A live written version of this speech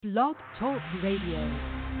Blog Talk Radio.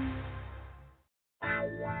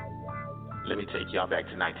 Let me take y'all back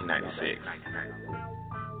to 1996.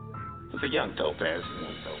 It's a young dope ass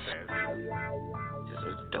just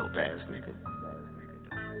a dope ass nigga.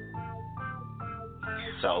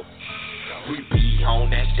 So we be on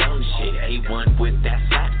that dumb shit, A1 with that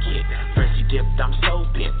slap kit. Freshly dipped, I'm so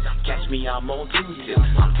bent. Catch me, I'm on two tips.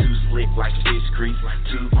 I'm too slick like fish grease,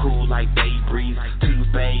 too cool like Bay Breeze, too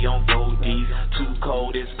bay on gold D's, too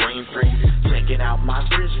cold it's brain freeze. Checking out my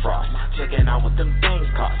wrist frost, checking out what them things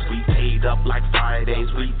cost. We paid up like Fridays,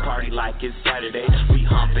 we party like it's Saturday. We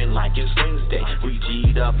humping like it's Wednesday, we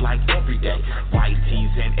G'd up like every day. White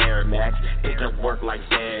tees and Air Max, pick up work like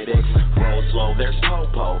FedEx. Roll slow, there's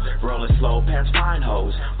Popo, rolling slow past fine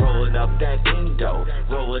hoes, rolling up that endo,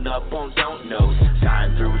 rolling up on don't knows,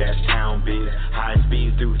 sliding through that town biz, high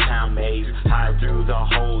speed through town maze, high through the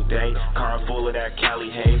whole day, car full of that Cali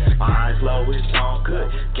haze, my eyes low, it's all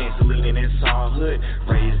good, canceling it's all hood,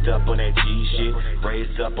 raised up on that G shit,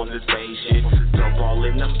 raised up on this Bay shit, dope all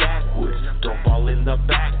in the backwoods, dope all in the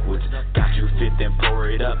backwoods, got you fit then pour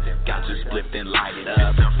it up, got you split then light it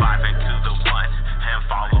up. It's the 5 and 2 the 1, and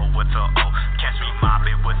follow with the O, catch me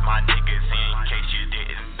mobbing with my niggas in case you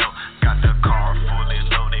didn't know. Got the car fully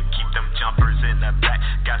loaded, keep them jumpers in the back.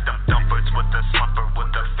 Got them dumpers with the slumper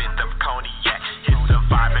with the fifth of cognac. It's the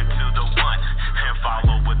 5 and 2 the 1, and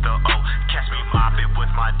follow with the O. Catch me mobbing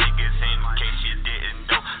with my niggas in case you didn't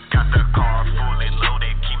know. Got the car fully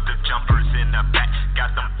loaded, keep the jumpers in the back.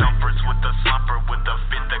 Got them dumpers with the slumper with the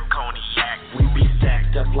fifth of cognac. We be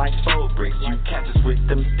stacked up like faux bricks, you catch us with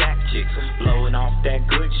them stack chicks, blowing off that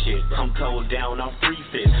good shit. I'm told down on free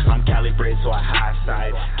fit. I'm Cali bred, so I high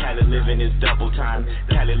side. Cali living is double time.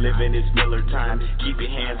 Cali living is Miller time. Keep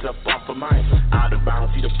your hands up off of mine. Out of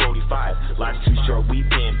bounds, see the 45. Life's too short, we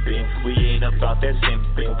pimping. We ain't about that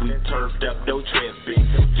simping. We turfed up, no tripping.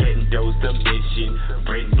 Getting those the mission.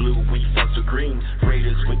 Red and blue, we fucks with green.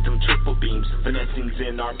 Raiders with them triple beams. Finessing's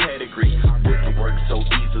in our pedigree. We can work so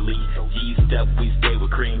easily. Yeast up, we stay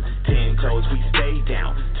with cream. 10 toes, we stay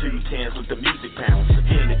down. 2 10s with the music pounds.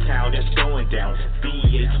 In the town that's going down.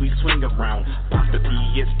 BH, we swing around. Pop the P,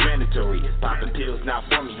 it's mandatory. Popping pills not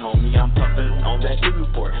for me, homie. I'm puffing on that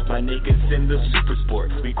Newport. My niggas in the super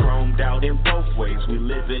sport. We chromed out in both ways. We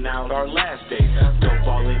living out our last days. Don't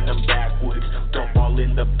fall in the backwoods. Don't fall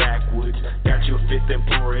in the backwoods. Got you a fifth and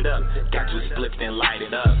pour it up. Got you split and light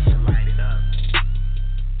it up.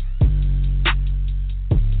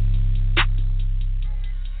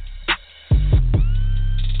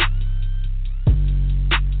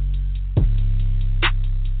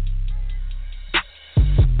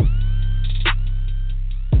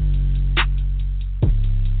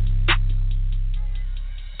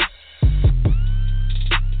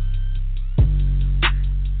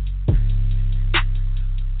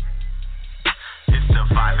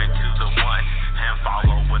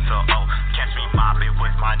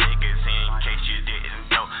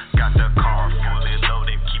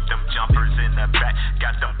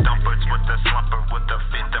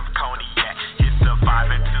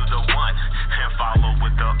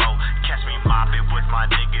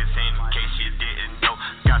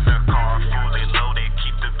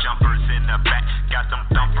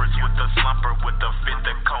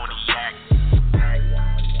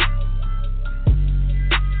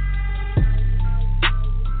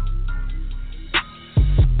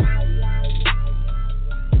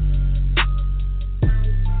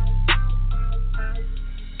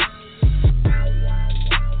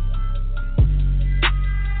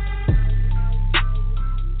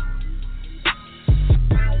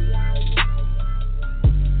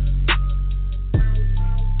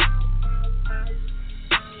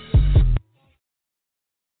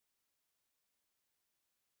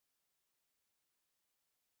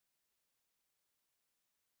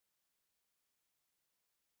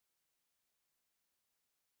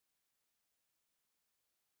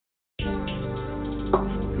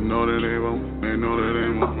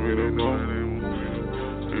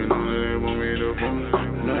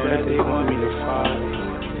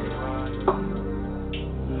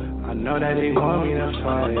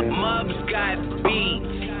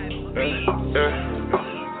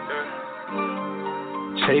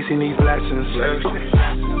 Chasing these blessings,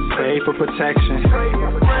 pray for protection.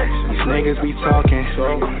 These niggas be talking,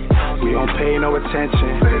 we don't pay no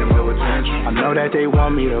attention. I know that they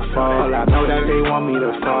want me to fall, I know that they want me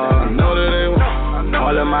to fall. I know that they want.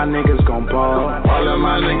 All of my niggas gon' ball, all of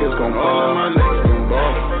my niggas gon' ball.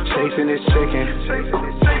 chasing this chicken,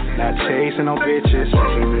 not chasing no bitches.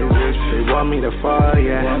 They want me to fall,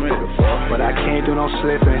 yeah, but I can't do no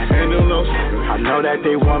slipping. I know that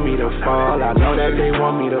they want me to fall. I know that they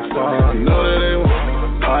want me to fall.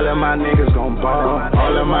 All of my niggas gon' ball.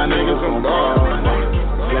 All of my niggas gon' ball.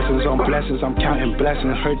 Blessings on blessings, I'm counting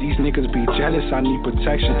blessings. Heard these niggas be jealous, I need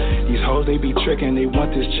protection. These hoes, they be tricking, they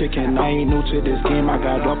want this chicken. I ain't new to this game, I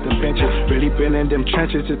got up the benches. Really been in them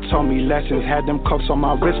trenches, it taught me lessons. Had them cuffs on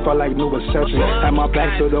my wrist, felt like new accessories. Had my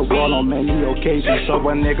back to the wall on many occasions. So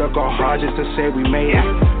a nigga go hard just to say we made it.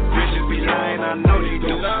 Bitches be lying, I know they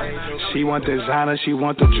do. She want designer, she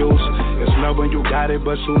want the juice. It's love when you got it,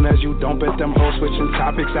 but soon as you don't, bet them hoes switching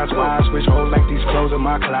topics. That's why I switch hoes like these clothes in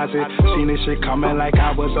my closet. Seen this shit coming like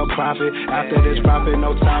I was a prophet. After this profit,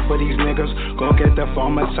 no time for these niggas. Go get the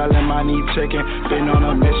phone and tell them I need chicken. Been on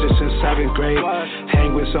a mission since 7th grade.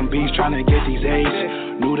 Hang with some bees trying to get these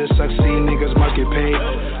A's. Knew to succeed, niggas must get paid.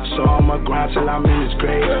 So I'ma grind till I'm in this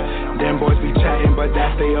grave. Them boys be chatting, but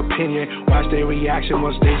that's their opinion. Watch their reaction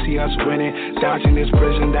once they see us winning. Dodging this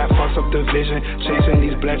prison that fucks up the vision. Chasing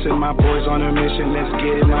these blessings, my boys on a mission. Let's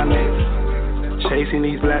get it, my nigga. Chasing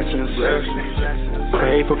these blessings.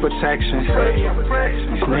 Pray for protection.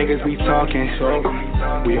 These niggas be talking,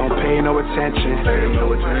 we don't pay no attention.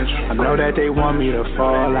 I know that they want me to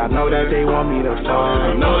fall. I know that they want me to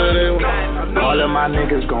fall. All of my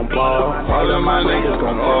niggas gon' ball. All of my niggas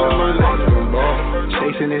gon' ball.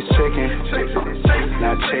 Chasing this chicken,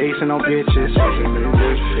 not chasing no bitches.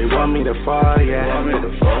 They want me to fall, yeah,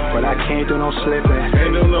 but I can't do no slipping.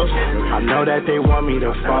 I know that they want me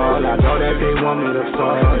to fall. I know that they want me to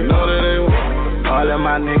fall. All of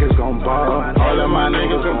my niggas gon' ball. All of my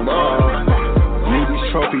niggas gon' ball. Need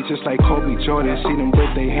these trophies just like Kobe Jordan. See them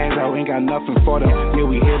with their hands out, ain't got nothing for them. Yeah,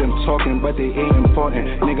 we hear them talking, but they ain't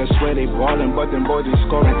important. Niggas swear they ballin', but them boys ain't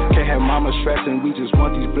scoring. Can't have mama stressing, we just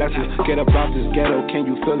want these blessings. Get up out this ghetto, can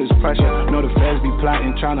you feel this pressure? Know the feds be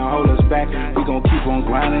plotting, trying to hold us back. We gon' keep on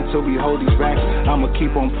grinding till we hold these racks. I'ma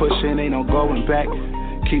keep on pushing, ain't no going back.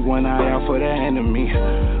 Keep one eye out for the enemy.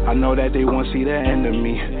 I know that they won't see the end of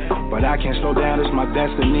me, but I can't slow down, it's my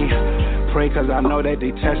destiny. Pray cause I know that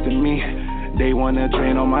they testing me. They wanna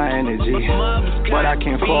drain all my energy, but I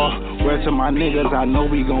can't fall. Word to my niggas, I know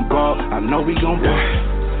we gon' ball. I know we gon' ball.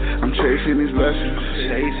 I'm chasing these blessings,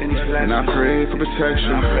 and I pray for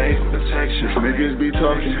protection. These niggas be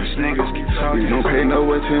talking, we don't pay no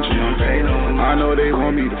attention. I know they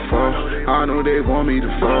want me to fall. I know they want me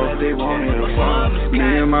to fall. Me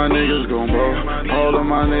and my niggas gon' ball. All of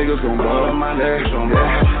my niggas gon' ball.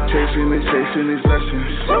 Yeah. Chasing these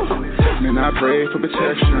blessings, and I pray for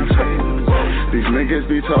protection. These niggas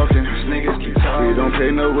be talking, we don't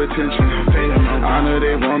pay no attention. I know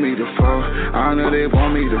they want me to fall. I know they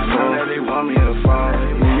want me to fall.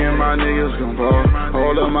 Me and my niggas gon' ball.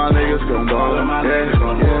 All of my niggas gon' ball.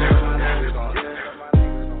 Yeah.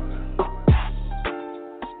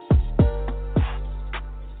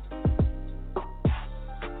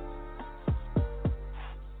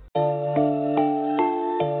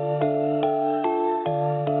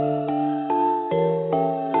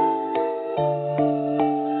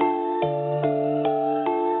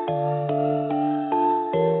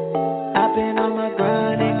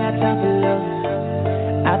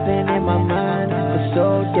 I've been in my mind for so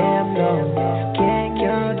damn long. Can't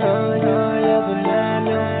count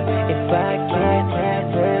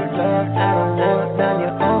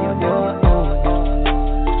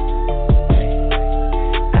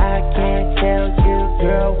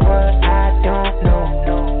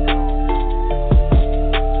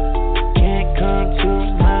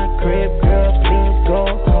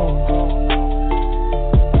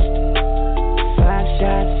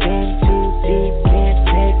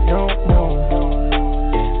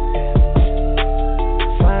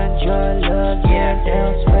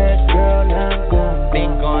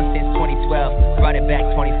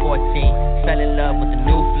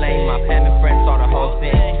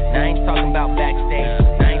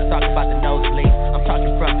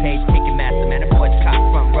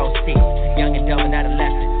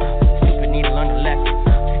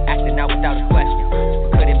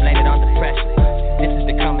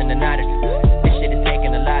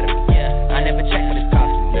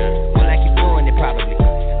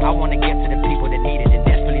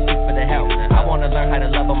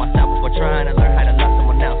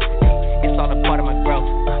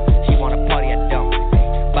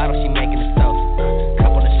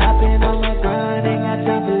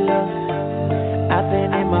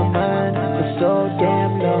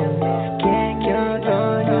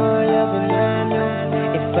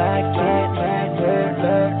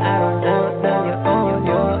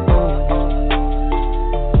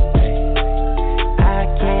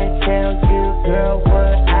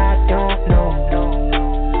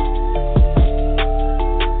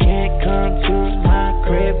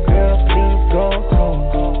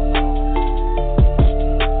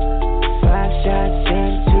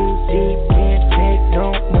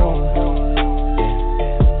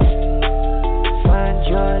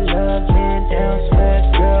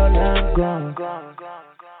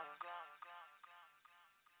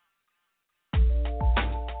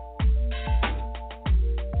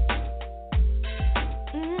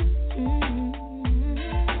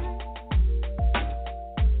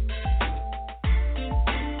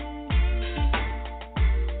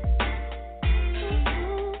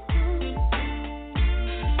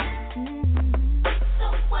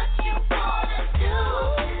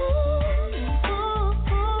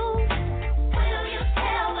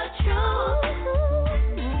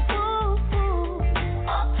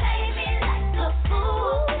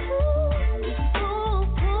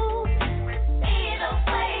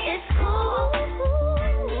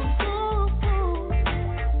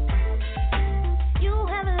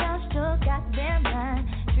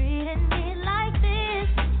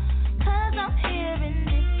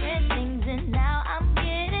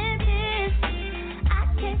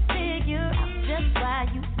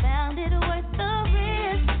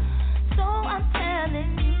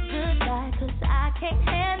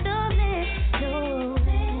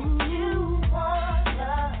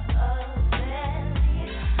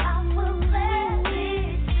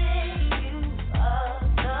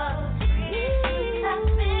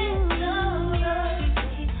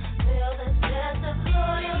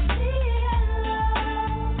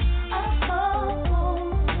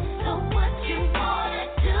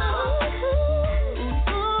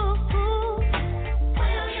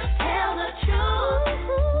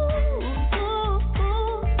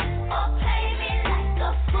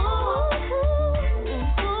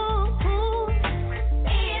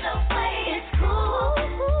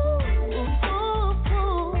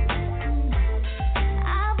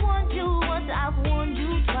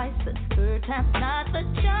time's not the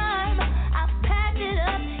charm. I packed it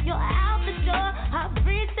up, you're out the door. I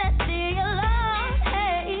reset the alarm.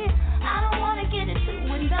 Hey, I don't wanna get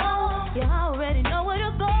into it, no. You already know where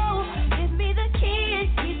to go. Give me the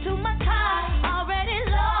keys to my car. Already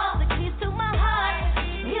lost the keys to my heart.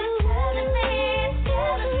 You're telling me,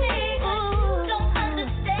 ooh, don't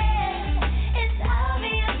understand. It's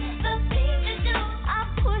obvious the things you do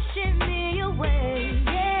are pushing me away.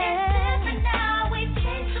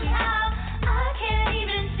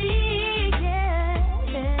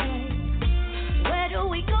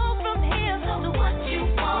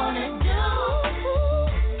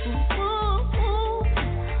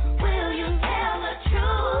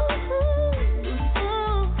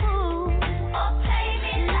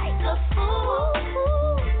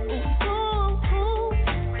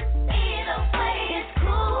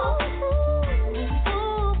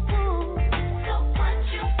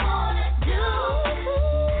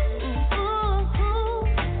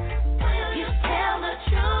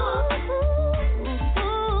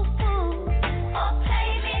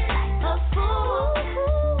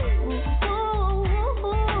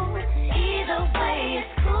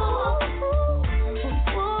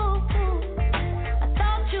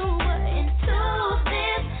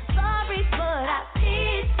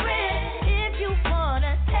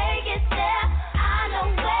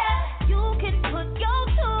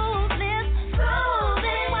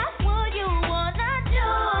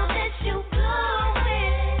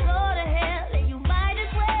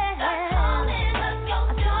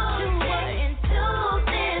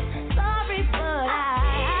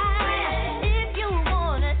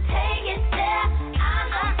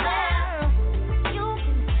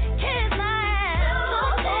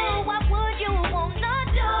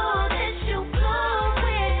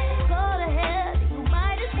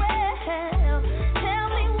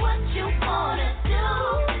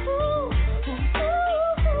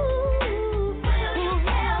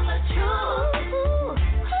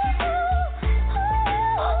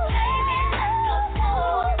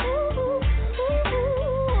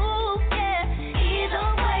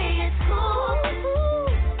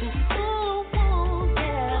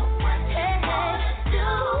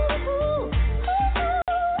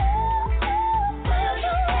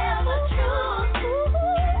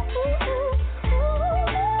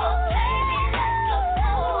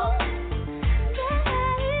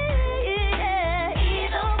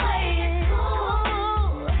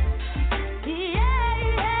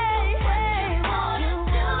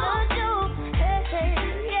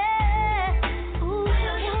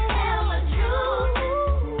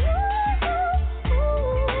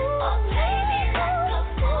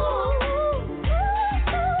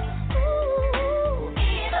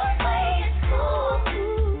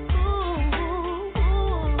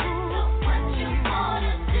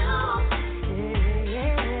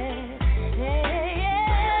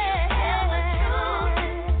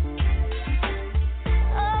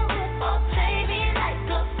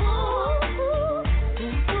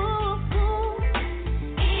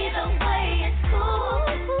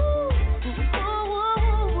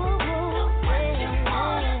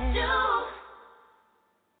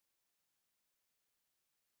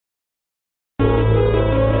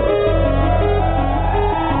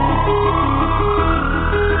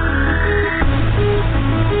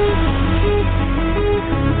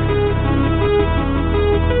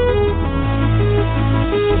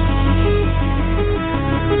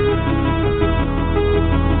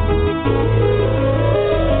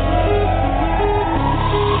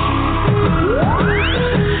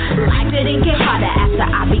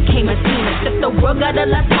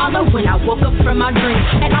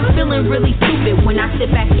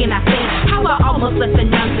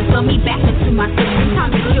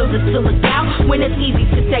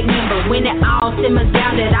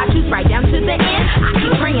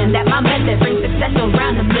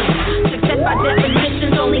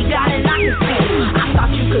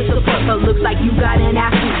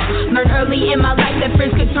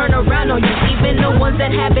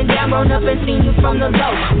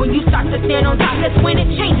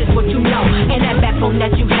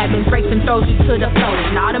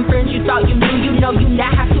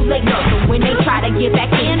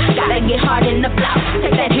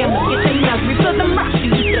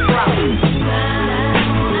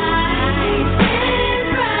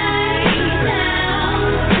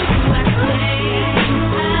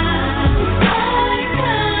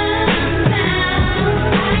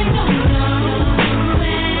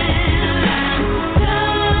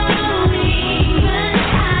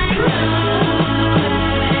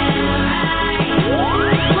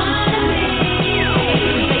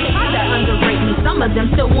 Some of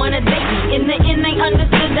them still wanna date me. In the end, they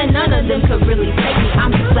understood that none of them could really take me. I'm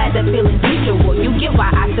just glad that feeling's mutual. You get why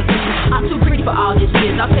I succeed. I'm too pretty for all this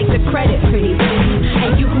shit. I'll take the credit, pretty please.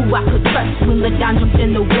 And you who I could trust when the down jumped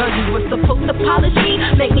in the world. You were supposed to polish me,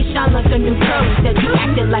 make me shine like a new pearl. Instead you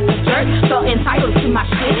acted like a jerk, felt entitled to my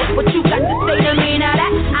shit. What you got to say to me now that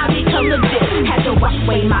I become legit? Had to wash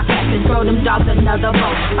away my past and throw them dogs another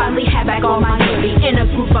vote. Finally had back all my dirty in a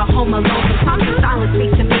group of home alone. Sometimes the silence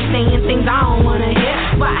speaks to me, saying things I don't wanna hear.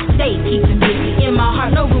 Why I stay keeping busy in my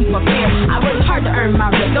heart, no room for fear. I worked hard to earn my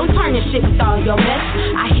rep. Don't turn your shit with all your mess.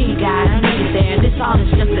 I hear you, God, I know you're there. This all is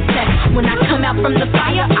just a test. When I come out from the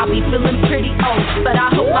fire, I'll be feeling pretty old. But I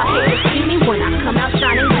hope my haters see me when I come out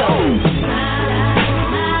shining gold.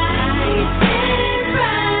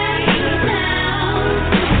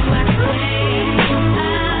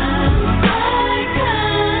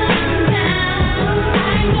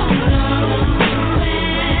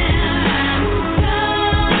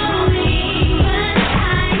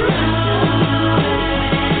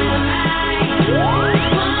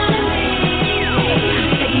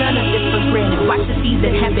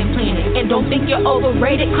 That have been planted, and don't think you're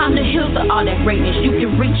overrated. Climb the hills of all that greatness. You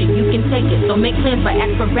can reach it, you can take it. So make plans for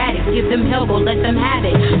acrobatics. Give them help or let them have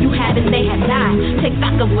it. You have and they have not. Take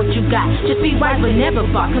stock of what you got. Just be wise but never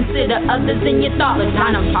far. Consider others in your thought.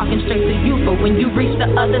 Line, I'm talking straight to you. But when you reach the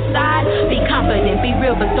other side, be confident, be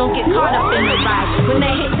real, but don't get caught up in the ride. When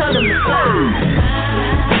they hit, tell them to slide.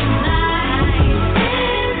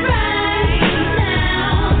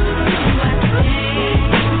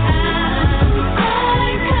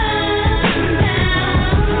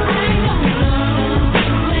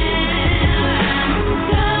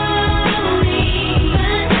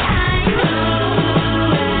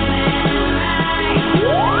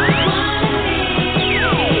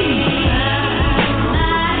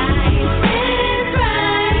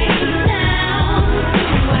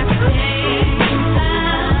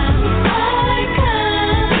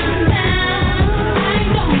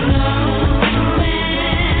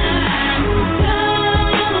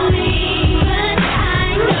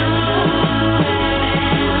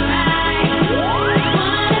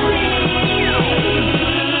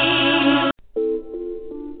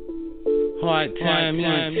 Time,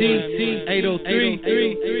 803,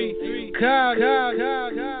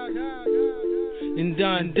 and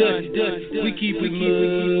Don Dutch, we keep it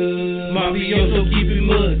mud. Mafioso keep it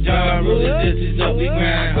mud. John Roll the Dutch is up, we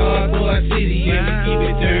grind hard for our city and we keep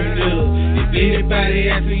it turned up. If anybody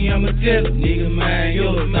ask me, I'ma tell them, nigga, mind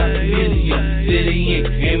yours, my million, city in,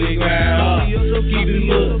 and we grind hard. Keep it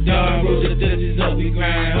mud. John Roll the Dutch is up, we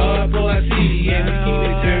grind hard for our city and we keep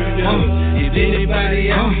it turned up. If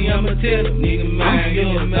anybody ask me, I'ma tell them, nigga, mind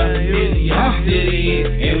yours, my million, city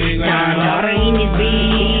in, and we grind hard. In this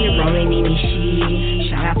bed, rolling in this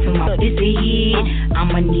shit. Shout out to my busy head.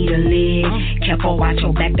 I'ma need a leg. Careful, watch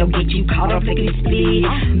your back, don't get you caught up, lickety split.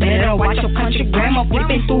 Better watch your country grandma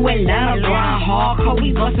flipping through Atlanta. Grind hardcore,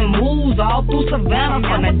 we bustin' moves all through Savannah.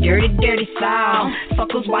 From the dirty, dirty south.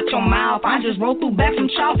 Suckers, watch your mouth. I just rolled through back from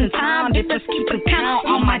Charleston town. Just keepin' count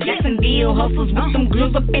on my Jacksonville hustlers with some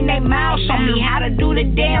grills up in their mouth. Show me how to do the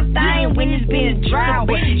damn thing when it's been a drought.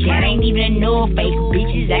 That ain't even enough. Fake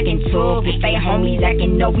bitches acting tough. If they homies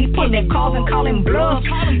acting up, we pullin' calls and callin' bluffs.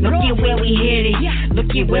 Look at where we headed. Look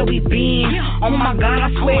at where we been. Oh my God, I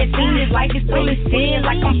swear it seems this life is full of sin.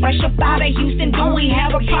 Like I'm fresh up out of Houston. Don't we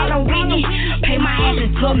have a problem with it? Pay my ass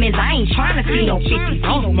in clubmans. I ain't trying to see no 50.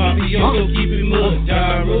 Mafioso keep it mud.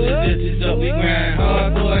 John Roll the Dutch is up, we grind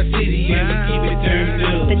hard for our city and we keep it turned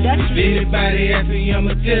up. If anybody ask me,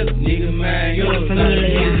 I'ma tell them, nigga, mind yours, my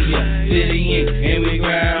million, city in, and we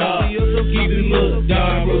grind hard. Keep it mud.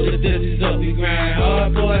 John Roll the Dutch is up, we grind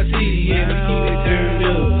hard for our city and we keep it turned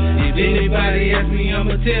up. If anybody ask me,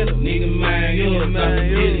 I'ma tell them, nigga, mind yours, my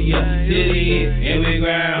million, city in, and we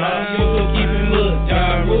grind hard. Keep it mud.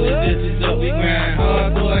 John Roll the Dutch is up, we grind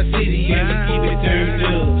hard for our city and we keep it turned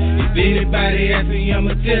up. If anybody ask me,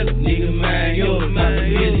 I'ma tell them, nigga, mind yours, my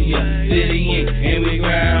million, city in, and we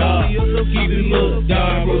grind hard. Keep it mud.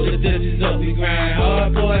 John Roll the Dutch is up, we grind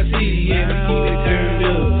hard for our city and we keep it turned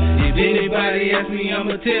up. If anybody ask me,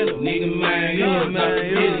 I'ma tell them, nigga, mind yours, my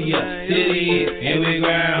million, city in, and we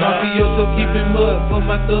grind hard. Mafioso keep it mud for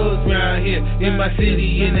my thugs round here. In my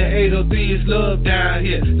city, in the 803, it's love down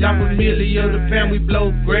here. La Familia, the pound, we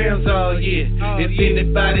blow grams all year. If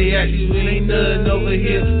anybody asks you, it ain't nothing over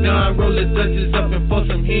here. John Roll the Dutch is up and pour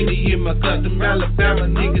some Henny in my cup. Them Alabama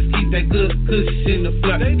niggas keep that good cushion in the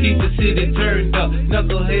floor. Keep the city turned up.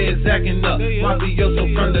 Knucklehead heads acting up. Mafioso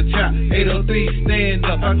from the top, 803 stand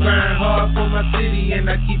up. I grind hard for my city and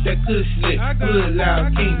I keep that kush lit. Good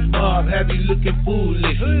loud, King Bob, have you looking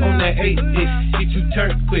foolish. On that 8-dish, shit you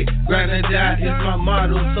turn quick. Grind or die is my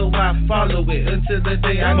motto, so I follow it until the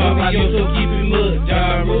day I know my Mafioso keep it mud.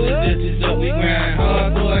 Y'all roll the distance up, we grind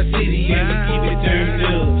hard for our city and we keep it turned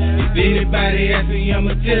up. If anybody ask me,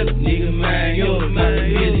 I'ma tell them, nigga, mind yours, my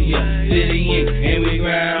familiar. City in, and we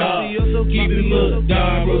grind hard. Keep it mud,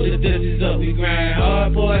 dog, roll the dusters up. We grind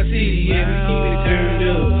hard for our city, and we keep it turned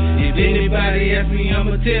up. If anybody ask me,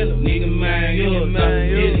 I'ma tell them, nigga, mind yours, my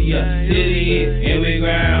familiar. City in, and we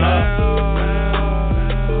grind hard.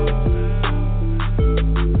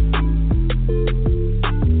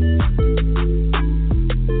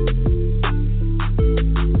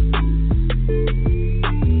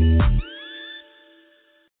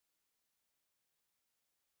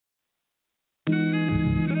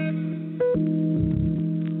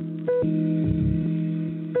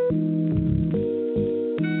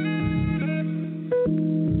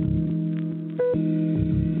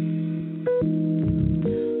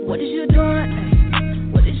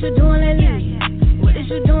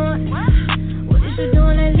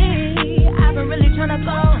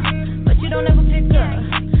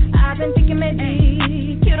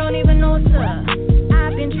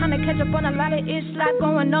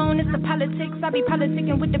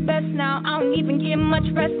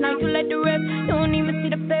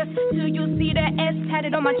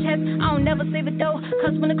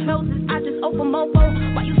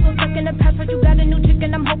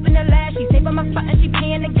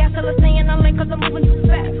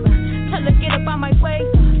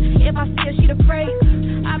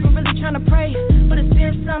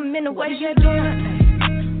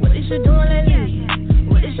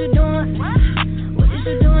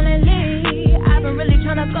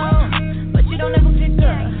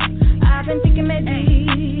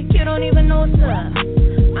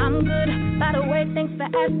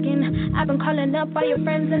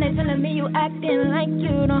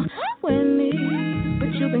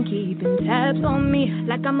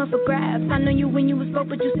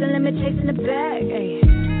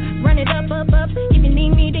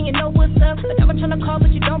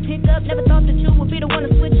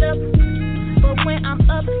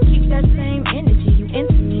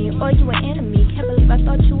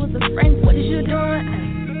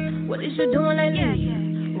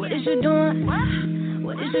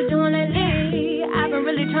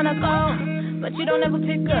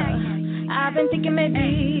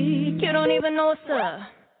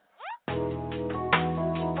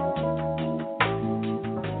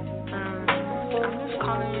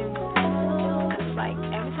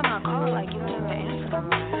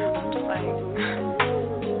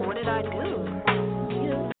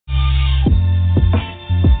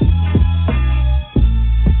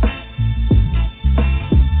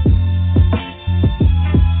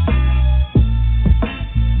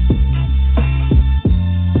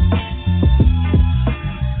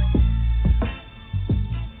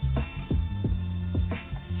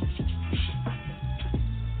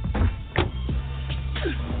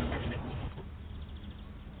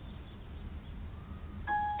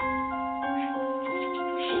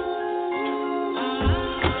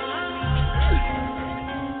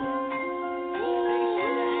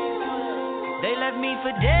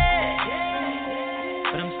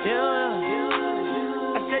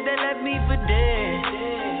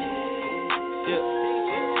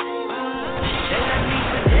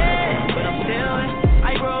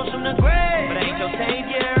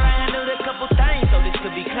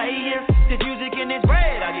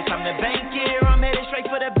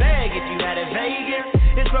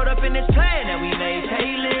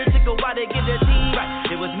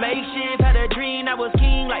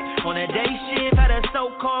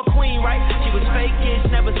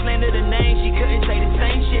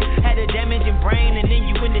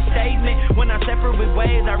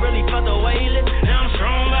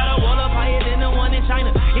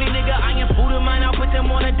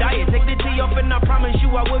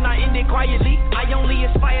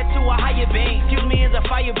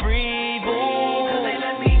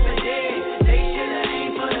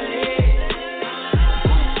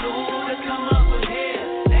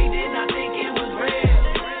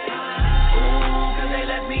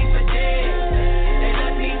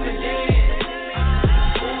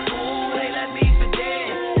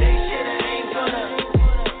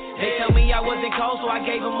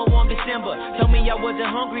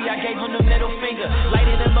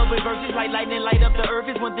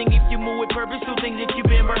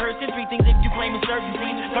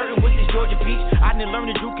 Flirting with this Georgia peach, I didn't learn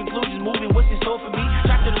to drew conclusions, moving what's in store for me.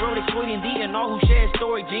 Trapped It's Sweetie and D and all who share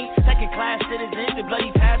story, G. Second class citizens and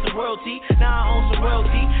bloody past of royalty. Now I own some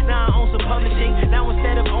royalty, now I own some publishing. Now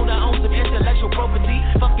instead of own, I own some intellectual property.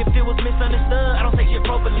 Fuck if it was misunderstood, I don't say shit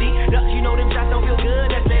properly. You know them shots don't feel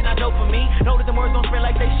good, that's it, not dope for me. Know that the words don't spread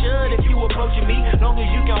like they should if you approaching me. Long as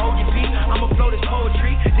you can hold your feet, I'ma flow this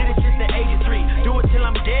poetry. Did it since the age of 3. Do it till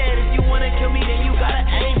I'm dead. If you wanna kill me, then you gotta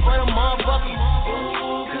aim for the motherfuckers.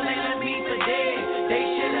 Ooh, cause they left me for dead. They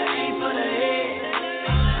shoulda aimed for the head.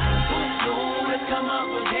 Who knew to come up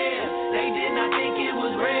was hell? They did not think it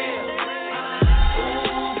was real.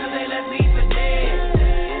 Ooh, cause they left me for dead.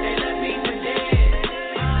 They left me for dead.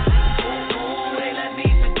 Ooh, they left me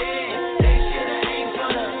for dead. They shoulda aimed for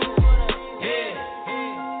the head.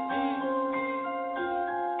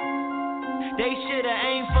 They shoulda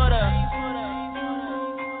aimed for the.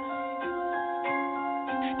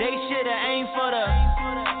 They shoulda aimed for the.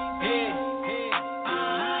 Yeah.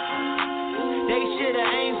 They shoulda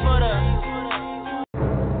aimed for the.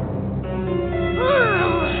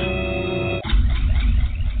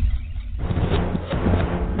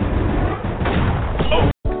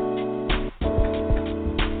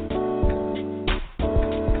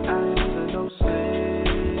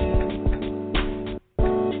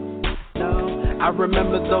 I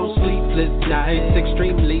remember those sleepless nights,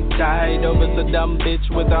 extremely tired over some dumb bitch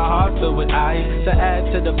with a heart filled with ice. To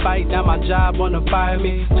add to the fight, now my job wanna fire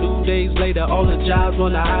me. 2 days later, all the jobs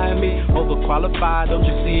wanna hire me. Overqualified, don't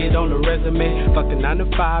you see it on the resume? Fuck the 9 to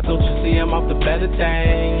 5, don't you see I'm off the better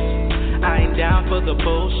things? I ain't down for the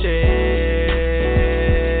bullshit.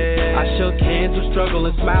 I shook hands with struggle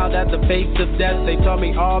and smiled at the face of death. They told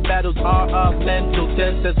me all battles are a mental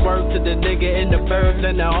test. That's word to the nigga in the burbs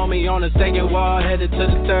and the homie on the second wall headed to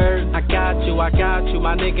the third. I got you, my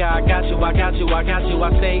nigga, I got you. I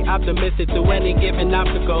stay optimistic through any given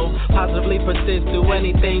obstacle. Possibly persist through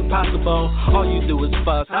anything possible. All you do is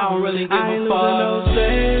fuss, I don't really give a fuck.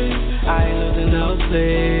 I ain't losing no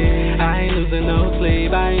sleep. I ain't losing no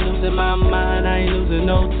sleep. I ain't losing my mind. I ain't losing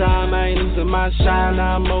no time. I ain't losing my shine.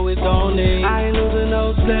 I'm always on it. I ain't losing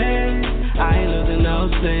no sleep. I ain't losing no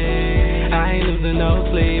sleep. I ain't losing no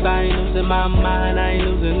sleep. I ain't losing my mind. I ain't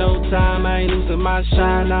losing no time. I ain't losing my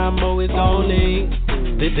shine. I'm always on it.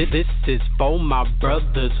 This is for my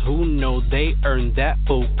brothers who know they earned that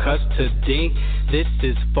full custody. This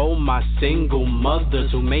is for my single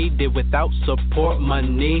mothers who made it without support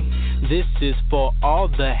money. This is for all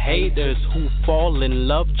the haters who fall in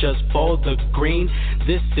love just for the green.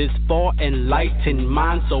 This is for enlightened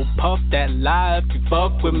minds, so puff that life, you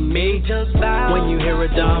fuck with me. Just when you hear a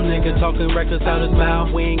dumb nigga talking reckless out his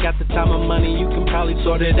mouth, we ain't got the time or money, you can probably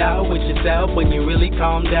sort it out with yourself when you really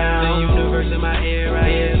calm down. The universe in my ear, I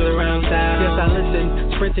hear surround sound. Yes, I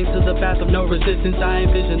listen, sprinting to the path of no resistance. I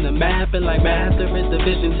envision the math and like master is the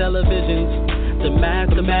vision, televisions. The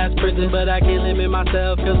mass prison, but I can't limit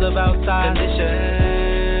myself cause of outside conditions.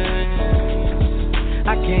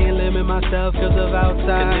 I can't limit myself cause of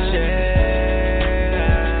outside conditions.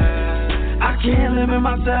 I can't limit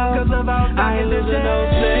myself cause of outside I ain't losing no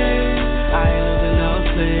sleep. I ain't losing no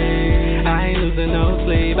sleep. I ain't losing no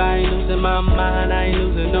sleep. I ain't losing my mind. I ain't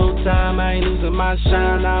losing no time. I ain't losing my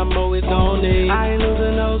shine. I'm always on it. I ain't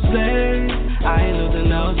losing no sleep. I ain't losing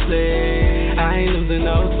no sleep. I ain't losing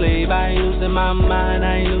no sleep. I ain't losing my mind.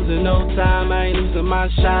 I ain't losing no time. I ain't losing my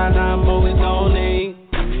shine. I'm always on it.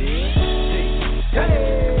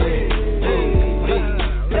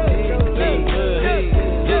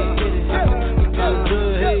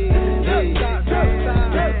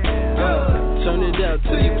 Turn it up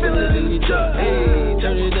till you feel it in your gut. Hey,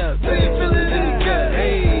 turn it up till you feel it in your gut.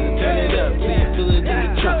 Hey, turn it up till you feel it in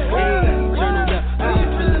your trunk. Hey, turn it up till you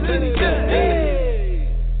feel it in your gut.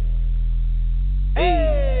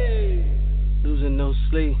 Hey, losing no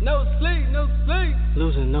sleep. No sleep, no sleep.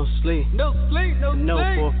 Losing no sleep. No sleep, no sleep. No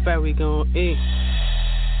for a fact we gon' eat.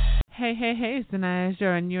 Hey, it's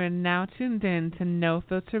Denasia, and you're now tuned in to No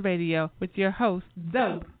Filter Radio with your host,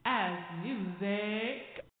 Dope as Music.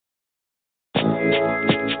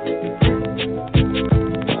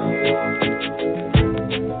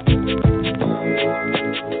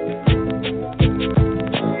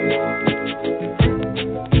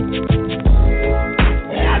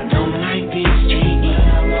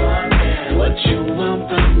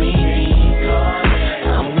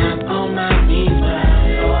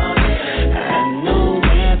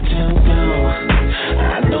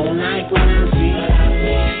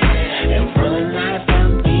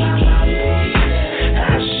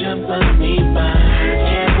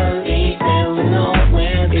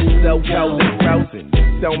 Cold and frozen.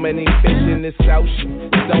 So many fish in this ocean.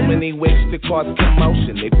 So many ways to cause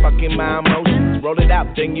commotion. They fucking my emotions. Roll it up,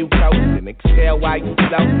 then you coastin'. Exhale while you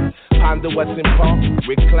float. Ponder what's important,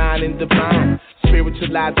 recline in divine.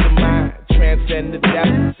 Spiritualize the mind, transcend the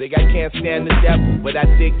devil. Say I can't stand the devil, but I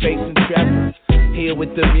dig bass and treble. Here with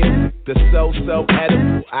the music, the soul so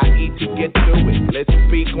edible. I eat to get through it. Let's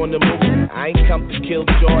speak on the movement. I ain't come to kill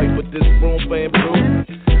joy, but there's room for improvement.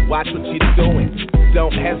 Watch what you're doing,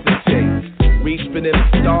 don't hesitate. Reach for the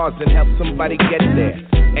stars and help somebody get there.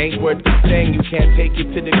 Ain't worth the thing, you can't take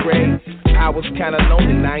it to the grave. Power's kinda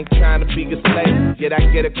lonely, and I ain't trying to be a slave. Yet I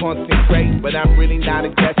get a constant crave, but I'm really not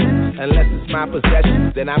aggressive. Unless it's my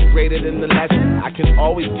possession, then I'm greater than the lesson. I can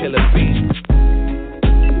always kill a beast.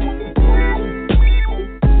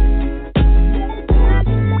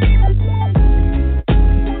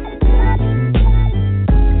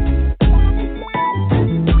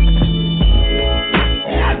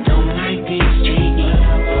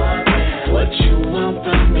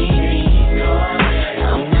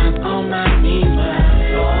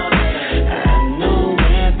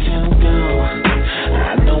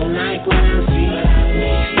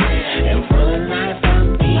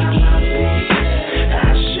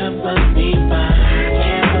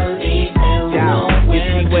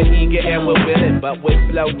 But with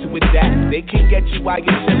flow to adapt, they can get you while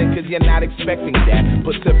you're chillin' cause you're not expecting that.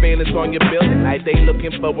 Put surveillance on your building like they looking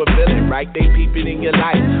for a villain, right? They peeping in your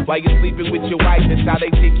life while you're sleeping with your wife. That's how they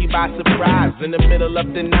take you by surprise in the middle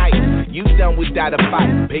of the night. You done without a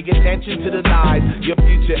fight. Pay attention to the lies, your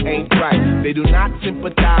future ain't bright. They do not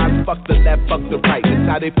sympathize, fuck the left, fuck the right. That's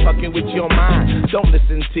how they fucking with your mind. Don't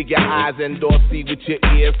listen to your eyes and or see with your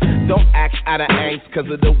ears. Don't act out of angst cause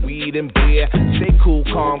of the weed and beer. Stay cool,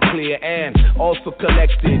 calm, clear, and also collected.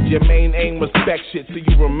 Your main aim, respect shit so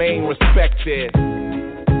you remain respected.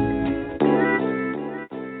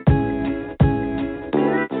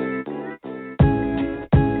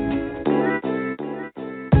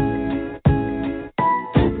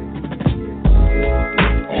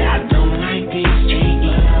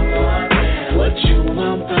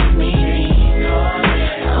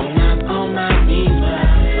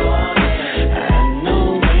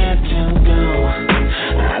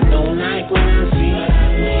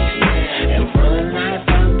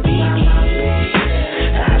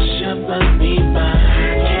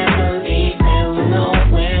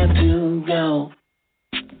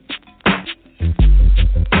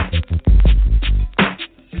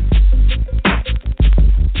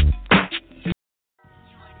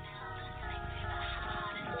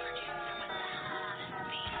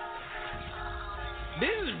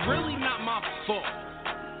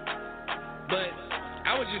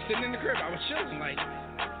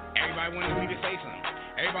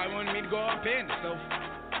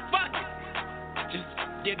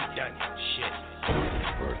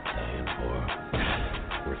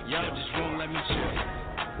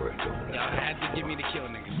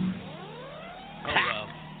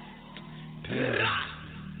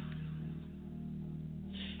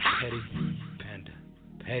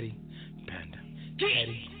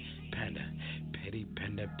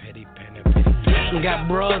 Got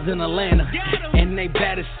bras in Atlanta, and they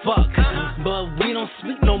bad as fuck. But we don't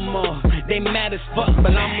speak no more, they mad as fuck.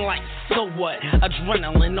 But I'm like, so what?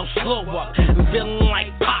 Adrenaline, no slow up. Feeling like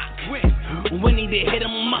Pac. We need to hit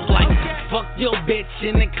 'em up like, fuck your bitch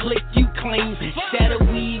in the click you claim. Shadow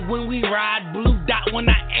weed when we ride, blue dot when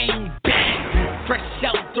I aim. Bang! Fresh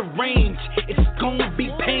out the range, it's gonna be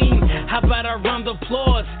pain. How about a round of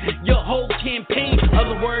applause? Your whole campaign.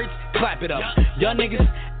 Other words, clap it up. Y'all niggas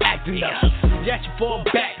acting up. Got you fall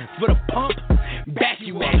back for the pump, back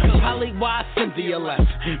you up. Probably why Cynthia left,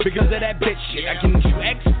 because of that bitch shit. I can you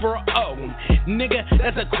X for O, nigga,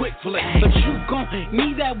 that's a quick flip. But you gon'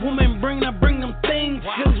 need that woman, bring them things.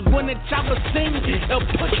 Cause when the chopper sing, they'll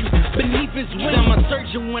put you beneath his wing. I'm a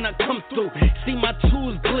surgeon when I come through, see my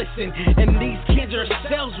tools glisten. And these cancer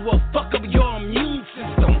cells will fuck up your immune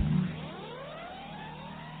system.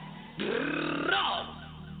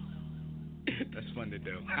 That's fun to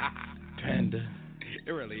do. Panda.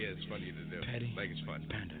 It really is funny to do. Petty. Like it's fun.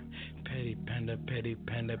 Panda. Petty, panda, petty,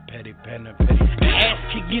 panda, petty, panda, petty. Ass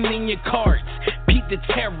kicking in your cards. Pete the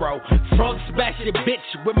Tarot. Frog splash your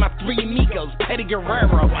bitch with my three amigos. Petty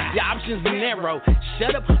Guerrero. Your options are narrow.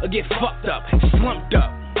 Shut up or get fucked up. Slumped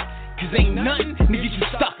up. Cause ain't nothing to get you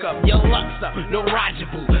stuck up. Your luck's up. No Roger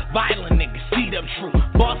Boo. Violent niggas. Seed up true.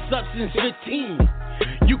 Boss up since 15.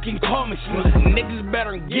 You can call me smooth. Niggas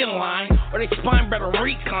better get in line, or they spine better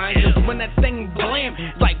recline. Cause when that thing blam,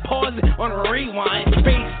 it's like pausing on a rewind.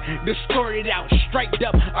 Face distorted out, striped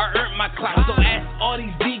up, I earned my clout. So ask all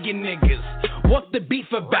these vegan niggas, What the beef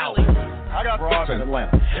about? I got broads in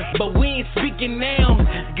Atlanta. But we ain't speaking now,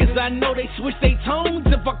 cause I know they switch their tones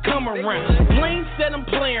if I come around. Plain said I'm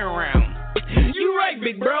playing around. You right,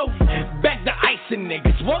 big bro. Back to icing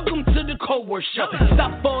niggas. Welcome to the Cold War show.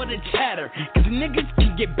 Stop all the chatter, cause niggas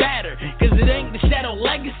can get badder. Cause it ain't the Shadow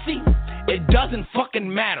legacy. It doesn't fucking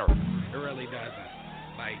matter. It really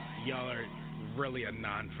doesn't. Like, y'all are really a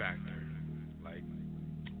non-factor. Like,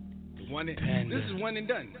 this is one and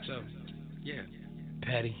done. So, yeah.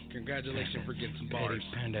 Petty. Congratulations for getting some bars.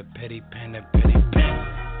 Petty.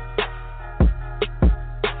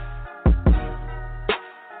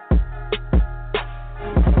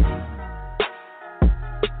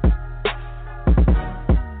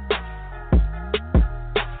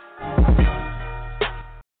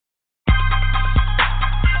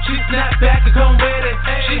 She snap back and come with it.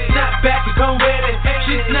 She snap back and come with it.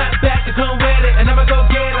 She snap back and come with it. And I'ma go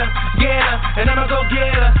get her. And I'ma go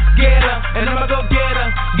get her. And I'ma go get her.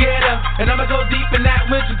 And I'ma go deep in that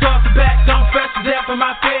when she tosses back. Don't fresh to death for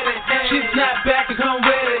my fitted. She snap back and come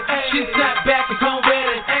with it. She snap back and come with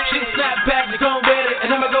it. She snap back and come with it.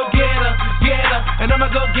 And I'ma go get her. And I'ma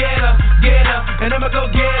go get her. And I'ma go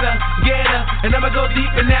get her. And I'ma go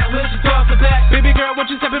deep in that when she tosses back. Baby girl, won't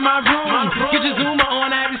you step in my room? Get your zoomer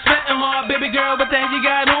on, I have you sweating hard. Baby girl, what the hell you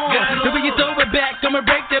got on? The way you throw it back, I'ma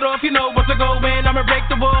break that off. You know what's a go in, I'ma break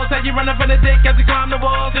the walls. How you running from the dick as you climb the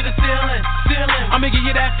walls to the ceiling. I'ma give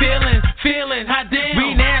you that feeling, hot damn.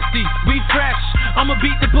 We nasty, we fresh. I'ma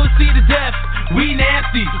beat the pussy to death. We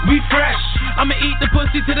nasty, we fresh. I'ma eat the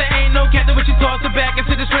pussy till there ain't no captain when she toss it back and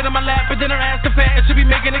sit it straight on my lap. But then her ass the fat and she be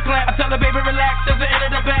making it clap. I tell her, baby, relax, there's an end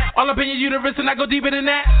of the back. All up in your uterus and I go deeper than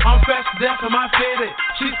that. I'm fresh to death for my fitted.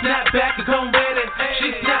 She snap back and come with it.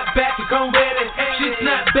 She snap back and come with it. She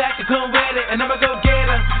snap back and come with it. And I'ma go get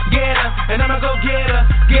her. And I'ma go get her.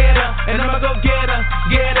 And I'ma go get her.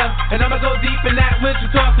 And I'ma go deep in that when she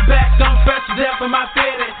toss it back. I'm fresh to death for my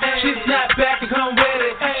fitted. She snap back and come with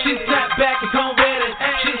it. She snap back and come with it.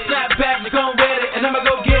 She snap back and come with it. And I'ma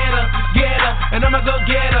go get her. And I'ma go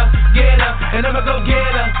get her. And I'ma go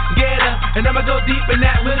get her. And I'ma go deep in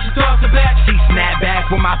that when she toss it back. She snap back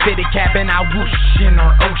with my fitted cap and I whoosh in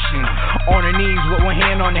her ocean. On her knees with one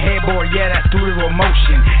hand on the headboard, yeah, that's through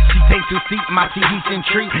motion. She takes her seat, my Tahitian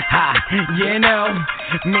treat. Ha, you know,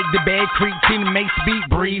 make the bed creak, till the mace beat,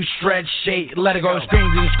 breathe, stretch, shake, let her go,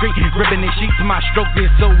 screams in the street, ripping the sheets. My stroke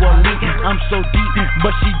is so elite, I'm so deep,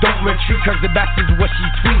 but she don't retreat, cause the best is what she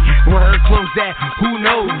tweet. Where her clothes at, who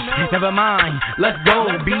knows? Never mind, let's go.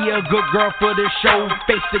 Be a good girl for the show.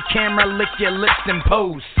 Face the camera, lick your lips and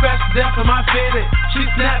pose. Fresh death for my fitted. She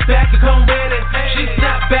snap back and come with it. She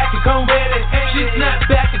snap back and come with it. She snap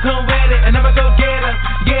back and come with it. And I'ma go get her.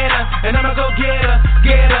 And I'ma go get her.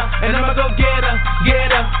 And I'ma go get her.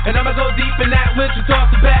 And I'ma go deep in that when she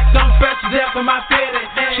toss it back. I'm fresh death for my fitted.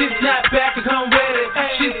 She snap back and come with it.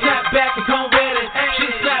 She snap back and come with it. She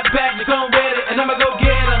snap back and come with it. And I'ma go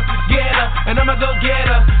get her. And I'ma go get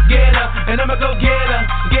her. And I'ma go get her.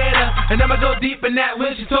 And I'ma go deep in that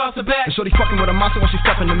when she toss it back. Shorty fucking with a monster when she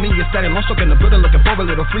stepping to me. It's that long stuck in the building looking for a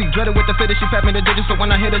little freak. Dreaded with the fitted, she fat me the digits. So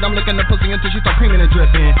when I hit it, I'm licking the pussy until she start creaming and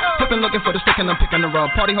dripping. Flipping looking for the stick and I'm picking her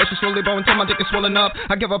up. Party hoe, she slowly bowing until my dick is swollen up.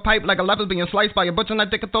 I give her pipe like a life is being sliced by a butcher and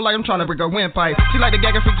I dick it throw like I'm trying to break her windpipe. She like the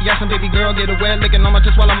gag and freaky ass and baby girl get away licking on my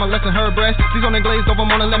chest while I'm molesting her breast. She's on the glazed over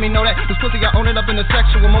morning, let me know that this pussy I own it up in a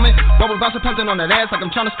sexual moment. Bubble bouncing pumping on that ass like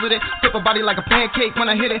I'm trying to split it. Flip her body like a pancake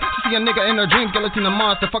when I hit it. She see a nigga in her dreams, guillotine a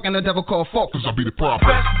monster, fucking the devil called fuck, cause I be the problem.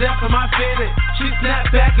 Fresh death for my fitted. She snap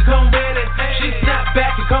back and come with it. She snap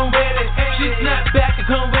back and come with it. She snap back and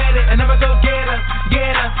come with it. And I'ma go get her.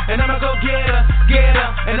 And I'ma go get her.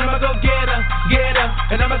 And I'ma go get her.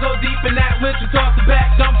 And I'ma go deep in that when she toss it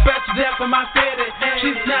back. I'm fresh death for my fitted. She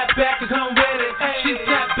snap back and come with it. She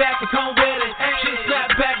snap back and come with it. She snap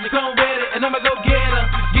back and come with it. And I'ma go get her.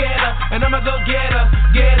 And I'ma go get her.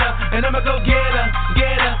 And I'ma go get her.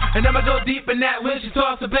 And I'ma go deep in that when she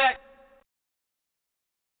toss it back.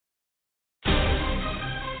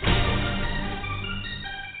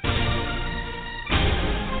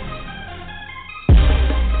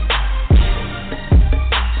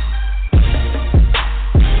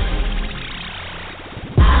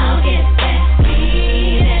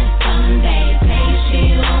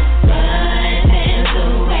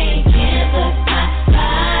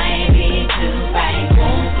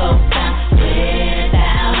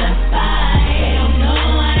 Without a fight, don't know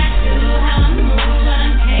what I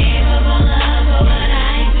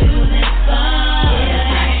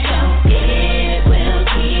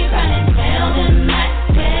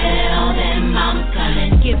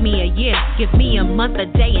me a year, give me a month, a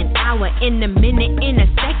day, an hour, in a minute, in a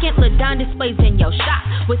second. Look down displays in your shop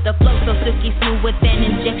with the flow so silky smooth with an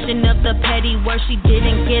injection of the petty word. She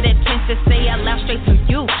didn't get a chance to say out loud straight from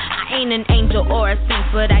you. I ain't an angel or a saint,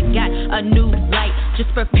 but I got a new light, just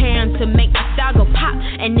preparing to make my style go pop.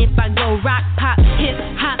 And if I go rock, pop, hip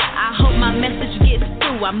hop, I hope my message gets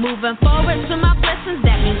through. I'm moving forward to my blessings,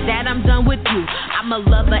 that means that I'm done with you. I'm a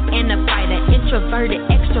lover and a fighter, introverted,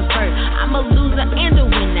 extrovert. I'm a loser and a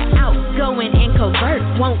winner, outgoing and covert.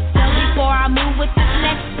 Won't tell before I move with this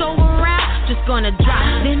next go around. Just gonna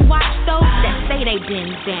drop, then watch those that say they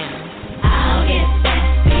been down. I'll get that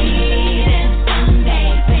speed and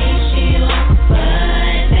someday place you up,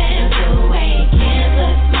 but there's a way. Can't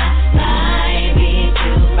look my life be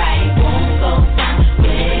too bright, won't go down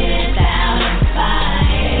without a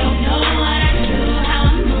fight. Don't know what I do, how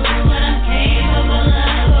I move, what I'm capable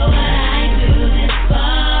of, or what I do this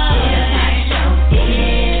for. If I show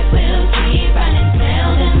it will keep running,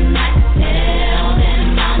 tell them not to tell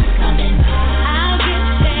them I'm coming. I'll get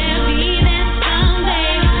there, be there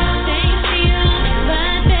someday. Thanks to you,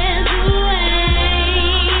 but there's a way.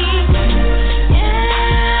 Yeah,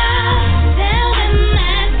 tell them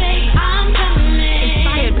that I'm coming.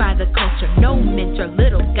 Inspired by the culture, no mentor,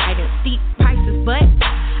 little guidance, steep prices, but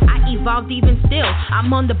I evolved even still.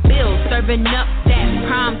 I'm on the bill, serving up that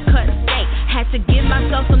prime cut steak. Had to give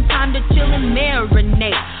myself some time to chill and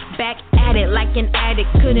marinate. Back at it like an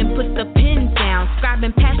addict, couldn't put the pen down.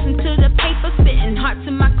 Scribing passion to the paper, spitting heart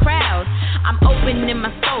to my crowd. I'm opening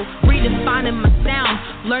my soul, redefining my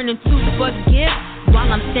sound, learning to forgive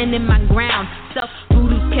while I'm standing my ground.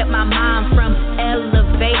 Self-voodoo kept my mind from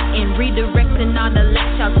elevating, redirecting all the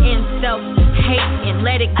lash outs and self-hate, and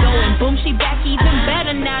let it go, and boom, she back even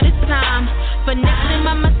better now this time. Finessing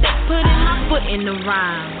my mistakes, putting my foot in the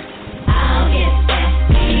rhyme. I'll get that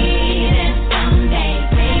speed and someday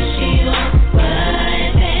place you up,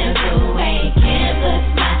 but there's a way. Can't look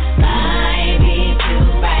my life be too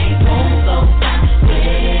bright, won't go down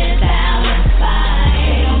without a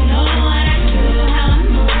fight. Don't know what I do, how I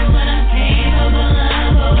move, what I'm capable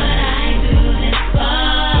of, or what I do this for.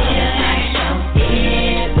 If I show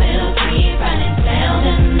it will keep running, tell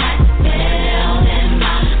them not to tell them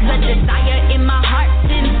I'm The desire in my heart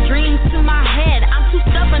sends dreams to my head. I'm too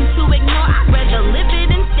stubborn to ignore, I'd rather live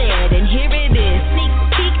it instead. And here it is, sneak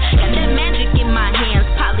peek, got that magic in my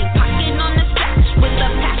hands. Polly Pocket on the strap with the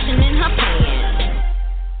passion in her pants.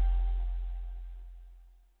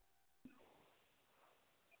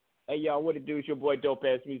 Hey y'all, what it do? It's your boy Dope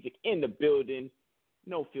Ass Music in the building.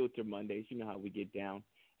 No Filter Mondays, you know how we get down.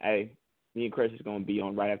 Hey, me and Chris is gonna be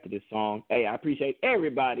on right after this song. Hey, I appreciate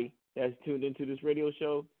everybody that's tuned into this radio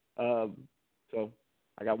show. So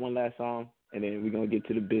I got one last song, and then we're gonna get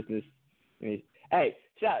to the business. Hey,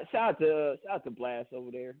 shout out to Blast over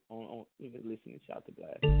there on even listening. Shout out to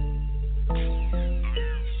Blast.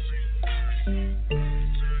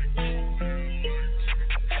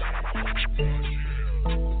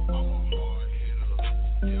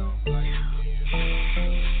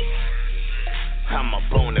 I'm a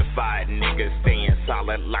bona fide nigga, staying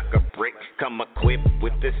solid like a brick. Come equipped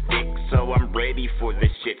with the stick, so I'm ready for the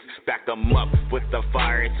shit. Back 'em up with the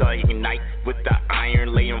fire to ignite. With the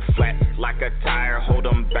iron, lay 'em flat like a tire. Hold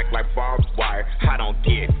 'em back like barbed wire. I don't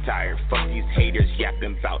get tired, fuck these haters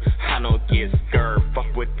yapping bout. I don't get scared,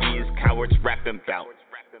 fuck what these cowards rapping bout.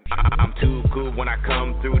 I'm too cool when I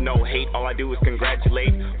come through, no hate, all I do is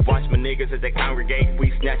congratulate. Watch my niggas as they congregate,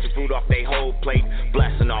 we snatching food off they whole plate.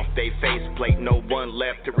 Blasting off they face plate, no one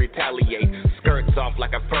left to retaliate. Skirts off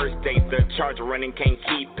like a first date, the charger running can't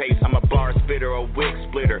keep pace. I'm a bar spitter, a wig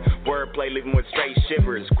splitter, wordplay leaving with straight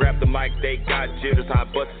shivers. Grab the mic, they got jitters, I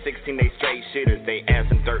bust 16, they straight shitters. They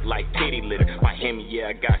ass and dirt like titty litter, my Hemi, yeah,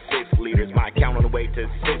 I got 6 liters. My account on the way to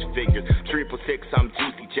 6 figures, 666, I'm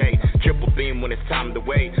Juicy J. Triple beam when it's time to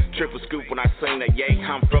wait. Triple scoop when I sing that yay.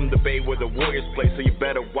 I'm from the Bay where the Warriors play, so you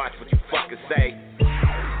better watch what you fucking say.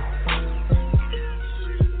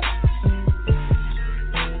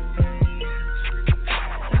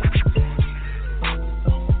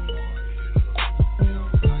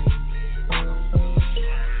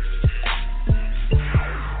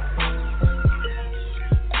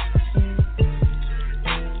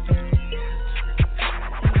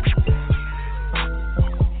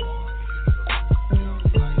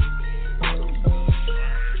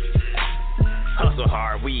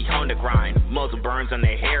 We on the grind, muzzle burns on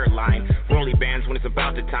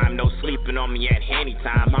no sleeping on me at any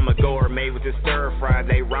time. I'm a gourmet with the stir fry.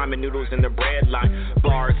 They ramen noodles in the bread line.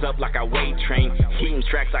 Bars up like I weight train. Heating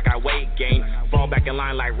tracks like I weight gain. Fall back in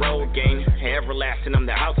line like road game. Everlasting, I'm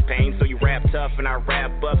the house pain. So you rap tough and I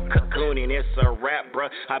rap up. Cocooning, it's a rap, bruh.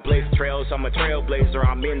 I blaze trails, I'm a trailblazer.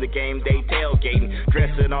 I'm in the game, they tailgating.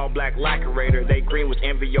 Dressed in all black lacquerator. They green with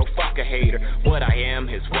envy, yo, fuck a hater. What I am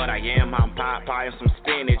is what I am. I'm pot pie and some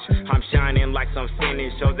spinach. I'm shining like some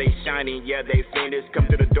finish. So they shining, yeah, they finished. Come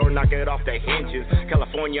to the door, knock it off the hinges.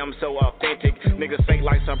 California, I'm so authentic. Niggas fake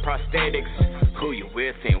like some prosthetics. Who you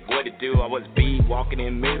with and what it do? I was B walking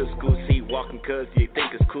in middle school, C walking cause they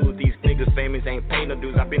think it's cool. These niggas famous ain't pay no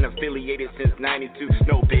dues. I've been affiliated since 92.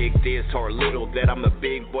 No big this or little that. I'm a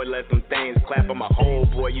big boy, let them things clap. I'm a whole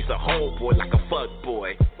boy, use a whole boy like a fuck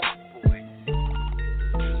boy.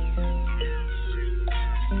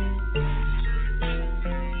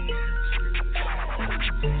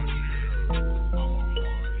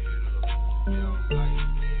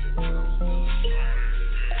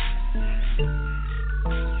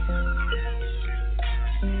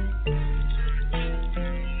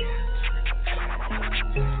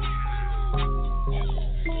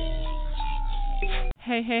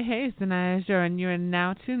 Hey, it's Zanaya Jure, and you are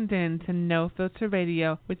now tuned in to No Filter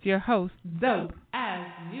Radio with your host, Dope Ass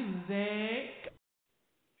Music.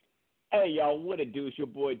 Hey, y'all, what it do? It's your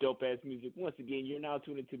boy, Dope Ass Music. Once again, you're now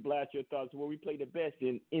tuned into Blast Your Thoughts, where we play the best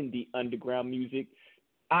in indie underground music.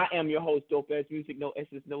 I am your host, Dope Ass Music, no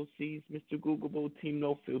S's, no C's, Mr. Googleable, Team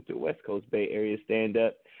No Filter, West Coast Bay Area stand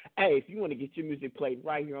up. Hey, if you want to get your music played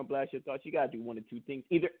right here on Blast Your Thoughts, you got to do one of two things.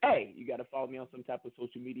 Either A, you got to follow me on some type of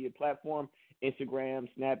social media platform, Instagram,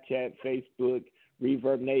 Snapchat, Facebook,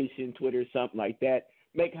 Reverb Nation, Twitter, something like that.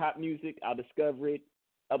 Make hot music, I'll discover it,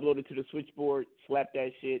 upload it to the switchboard, slap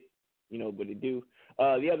that shit, you know what it do.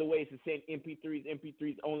 The other way is to send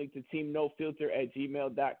MP3s only to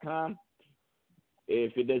teamnofilter@gmail.com.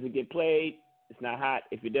 If it doesn't get played, it's not hot.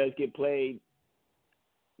 If it does get played,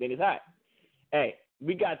 then it's hot. Hey,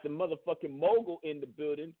 we got the motherfucking mogul in the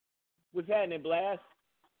building. What's happening, Blast?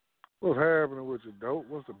 What's happening with you, Dope?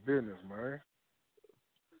 What's the business, man?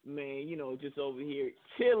 Man, you know, just over here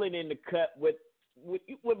chilling in the cut with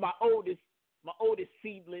my oldest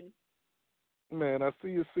seedling. Man, I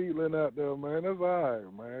see your seedling out there, man. That's all right,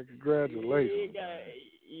 man. Congratulations.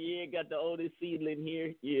 Got the oldest seedling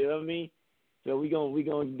here. You know what I mean? So we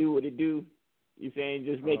gonna do what it do. You saying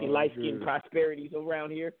just making light skin prosperities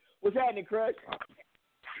around here. What's happening, Crush?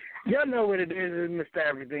 Y'all know what it is. It's Mr.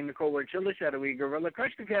 Everything, the Cold Chiller, Shadowy Gorilla,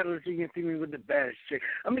 Crush the Catalyst. You can see me with the best shit.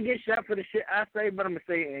 I'm gonna get shot for the shit I say, but I'm gonna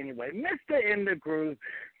say it anyway. Mr. In the Groove,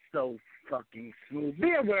 so fucking smooth.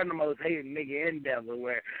 Being one of the most hated nigga in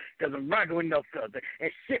Delaware, because I'm rocking with no filter,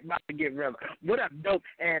 and shit about to get real. What up, Dope?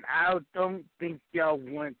 And I don't think y'all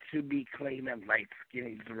want to be claiming light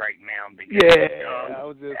skins right now. Because I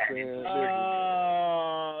was just saying.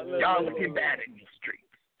 Y'all looking bad in the streets.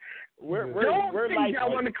 We're light.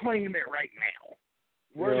 Y'all want to claim it right now.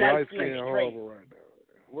 We're light skin straight. Right now.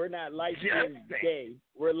 We're not light skin gay.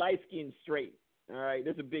 We're light skin straight. All right,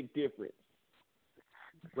 there's a big difference.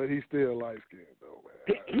 But he's still light skinned though,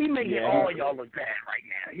 man. He making all y'all look bad right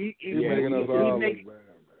now. He making us all look bad, man.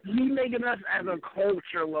 He making us as a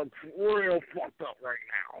culture look real fucked up right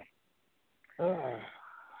now.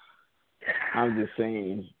 I'm just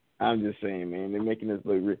saying, man. They're making us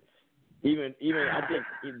look even. I think,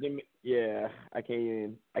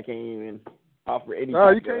 I can't even offer any.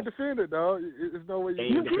 No, you can't defend it, dog. There's no way you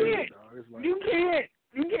can defend it, dog. It's like, you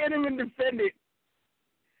can't even defend it.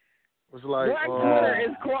 It's like Black Twitter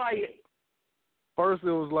is quiet. First,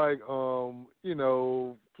 it was like,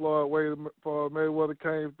 Floyd Mayweather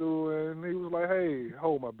came through and he was like, "Hey,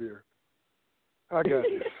 hold my beer. I got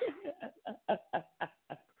this.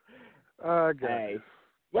 I got this."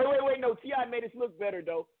 Wait. No, T.I. made us look better,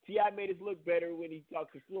 though. T.I. made us look better when he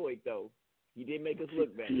talked to Floyd, though. He did make us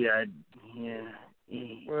look better. Yeah.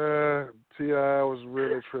 Well, T.I. was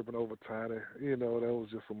really tripping over Tiny. That was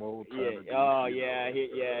just some old Tiny. Yeah. Oh, yeah.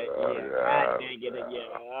 God dang it.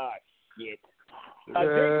 Yeah. Oh, shit. J.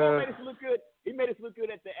 Cole made us look good. He made us look good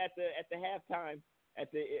at the halftime.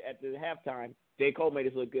 At the halftime, J. Cole made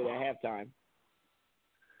us look good at halftime.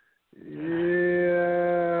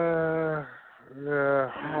 Yeah. Oh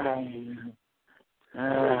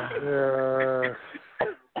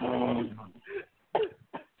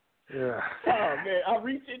man, I'm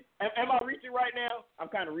reaching. Am I reaching right now? I'm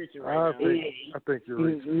kind of reaching right now. I think you're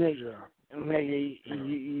reaching. Nigga,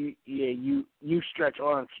 you stretch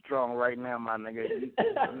Armstrong right now, my nigga.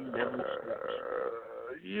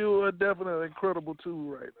 You are definitely incredible too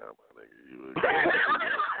right now, my nigga.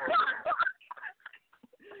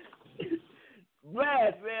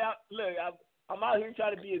 Blast, man. Look, I'm out here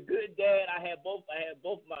trying to be a good dad. I had both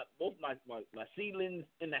my seedlings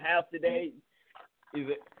in the house today.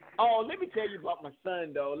 Oh, let me tell you about my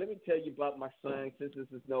son, though. Let me tell you about my son, since this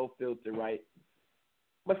is no filter, right?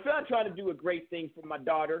 My son trying to do a great thing for my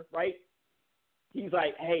daughter, right? He's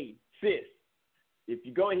like, hey, sis, if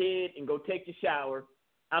you go ahead and go take your shower,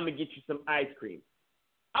 I'm going to get you some ice cream.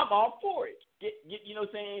 I'm all for it. Get you know what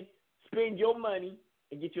I'm saying? Spend your money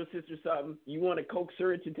and get your sister something. You want to coax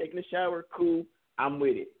her into taking a shower? Cool. I'm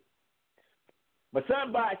with it. My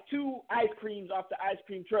son buys 2 ice creams off the ice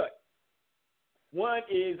cream truck. One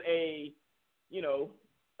is a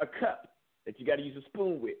cup that you got to use a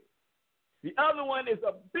spoon with. The other one is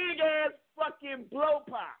a big-ass fucking blow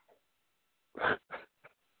pop.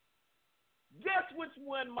 Guess which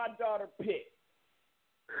one my daughter picked?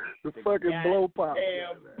 The fucking blow pop.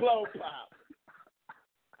 Damn blow pop.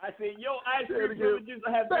 I said, yo, ice cream privileges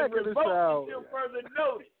have been revoked until further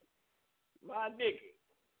notice. My nigga.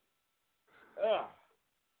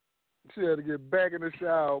 She had to get back in the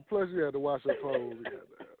shower. Plus, she had to wash her clothes.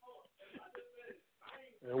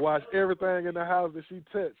 And wash everything in the house that she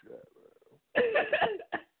touched. Then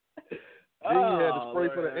you had to spray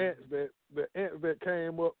for the ants that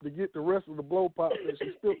came up to get the rest of the blow pop that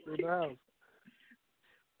she spilled in the house.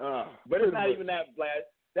 But it's not even that, Blast.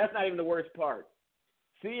 That's not even the worst part.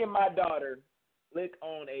 Seeing my daughter lick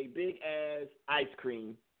on a big-ass ice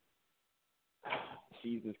cream.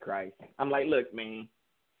 Jesus Christ. I'm like, look, man.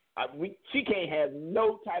 She can't have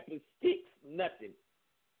no type of sticks, nothing.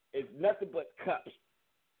 It's nothing but cups.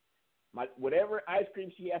 Whatever ice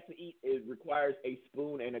cream she has to eat, it requires a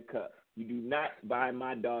spoon and a cup. You do not buy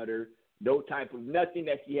my daughter no type of nothing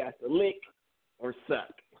that she has to lick or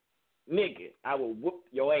suck. Nigga, I will whoop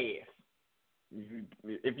your ass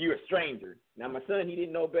if you're a stranger. Now, my son, he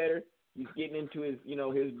didn't know better. He's getting into his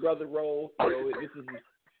brother role. This is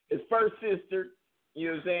his first sister. You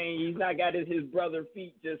know what I'm saying? He's not got his brother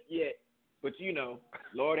feet just yet. But,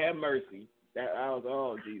 Lord have mercy.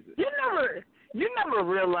 Oh, Jesus. You never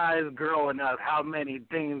realized growing up how many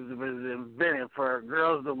things was invented for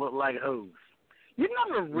girls to look like hoes. You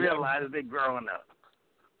never realized it growing up.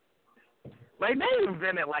 Like, they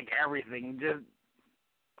invented, like, everything.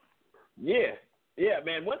 Yeah,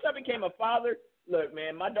 man. Once I became a father, look,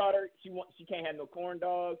 man, my daughter, she can't have no corn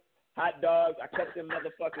dogs, hot dogs. I cut them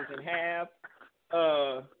motherfuckers in half.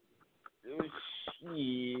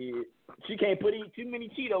 She can't eat too many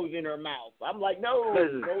Cheetos in her mouth. I'm like, no,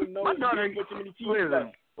 my daughter, put too many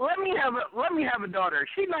Cheetos. Let me have a daughter.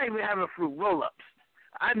 She's not even having fruit roll-ups.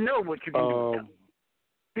 I know what you're going to do.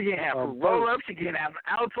 She can have fruit roll-ups. She can have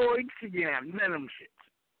Altoids. She can have none of them shits.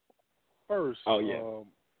 First,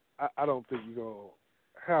 I don't think you're going to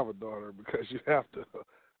have a daughter because you have to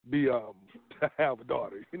be to have a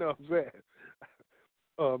daughter. You know what I'm saying?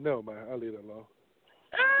 No, man, I'll leave it alone.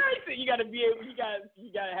 You gotta be able. You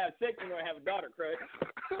gotta have sex in order to have a daughter, Craig.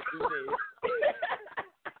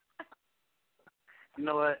 You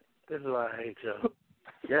know what? This is why I hate you.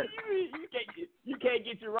 Yes. You can't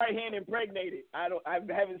get your right hand impregnated. I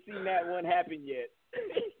haven't seen that one happen yet.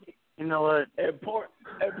 You know what? At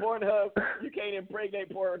Pornhub, you can't impregnate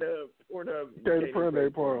Pornhub. You can't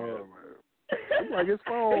impregnate Pornhub, man. It's like it's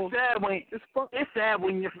phone. It's sad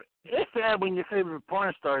when your favorite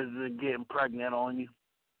porn stars are getting pregnant on you.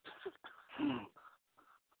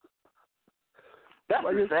 That's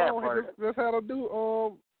like the sad part. That's how to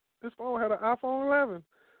do. This phone had an iPhone 11.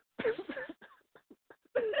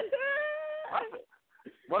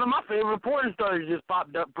 One of my favorite porn stars just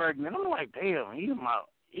popped up pregnant. I'm like, damn,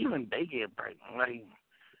 even they get pregnant. Like,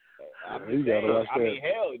 you gotta watch that. I mean,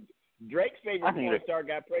 hell, Drake's favorite porn star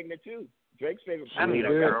got pregnant too. Drake's favorite I porn need a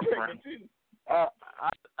star got girlfriend. pregnant too.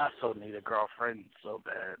 I so need a girlfriend so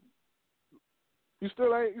bad. You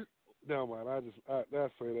still ain't. No, man. I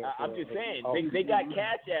say that. I'm just saying they got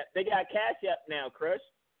Cash App. They got Cash App now, Crush.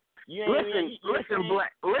 Listen,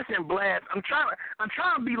 Blast. I'm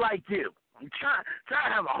trying to be like you. I'm trying to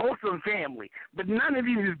have a wholesome family, but none of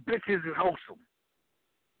these bitches is wholesome.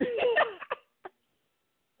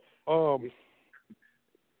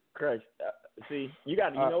 Crush. See, you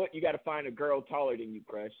know what? You got to find a girl taller than you,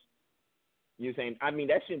 Crush. You're saying, I mean,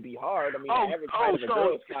 that shouldn't be hard. I mean, the average height of a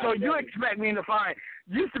girl is 5'7". So you expect me to find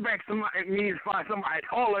somebody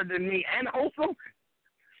taller than me and wholesome?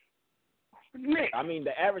 Nick. I mean,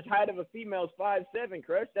 the average height of a female is 5'7",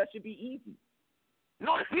 Crush. That should be easy.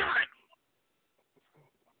 No, it's not.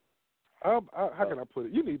 How can I put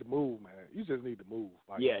it? You need to move, man. You just need to move.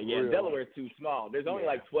 Like, yeah. Delaware's too small. There's only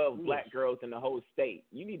like 12 black girls in the whole state.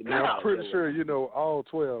 You need to move. I'm pretty sure you know all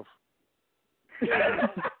 12.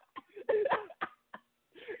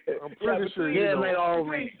 I'm pretty sure you know. They all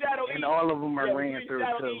ran, Shadow and E, all of them are yeah, ran through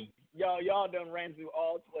Shadow too. E, y'all done ran through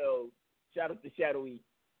all 12. Shout out to Shadow E.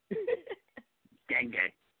 Gang.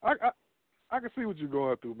 I can see what you're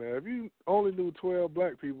going through, man. If you only knew 12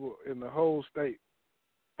 black people in the whole state,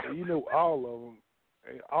 and you knew all of them,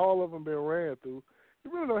 and all of them been ran through,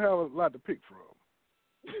 you really don't have a lot to pick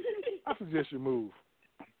from. I suggest you move.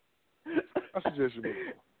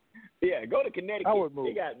 Yeah, go to Connecticut. I would move.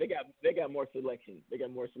 They got more selection. They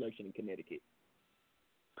got more selection in Connecticut.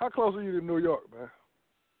 How close are you to New York, man?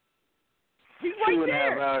 He's right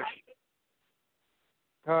 2.5 hours.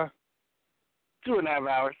 Huh? 2.5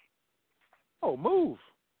 hours. Oh, move.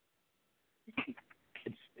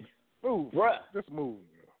 Move. Bruh. Just move.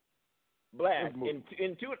 Blast. In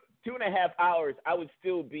 2.5 hours, I would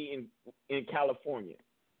still be in California.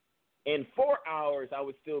 In 4 hours, I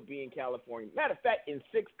would still be in California. Matter of fact, in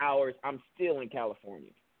 6 hours, I'm still in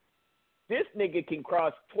California. This nigga can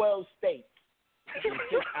cross 12 states in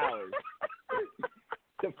 6 hours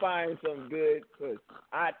to find some good pussy.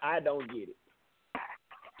 I don't get it.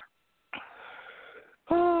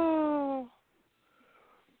 Oh.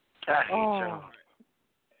 I hate y'all.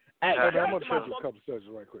 Hey, I'm going to touch a couple seconds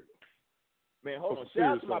right quick. Man, hold on. Shout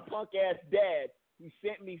out to my punk-ass dad who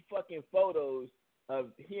sent me fucking photos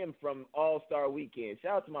of him from All-Star Weekend.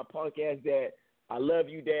 Shout out to my punk-ass dad. I love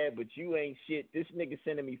you, Dad, but you ain't shit. This nigga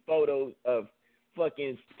sending me photos of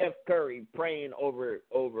fucking Steph Curry praying over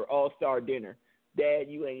All-Star dinner. Dad,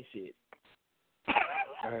 you ain't shit.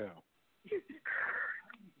 Damn.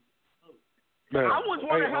 Man, I was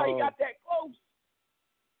wondering how he got that close.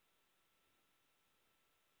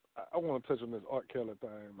 I want to touch on this R. Kelly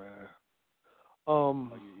thing, man.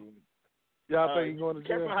 Y'all think he's going to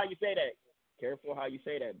jail? Careful how you say that. Careful how you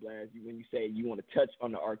say that, Blas. When you say you want to touch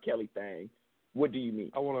on the R. Kelly thing, what do you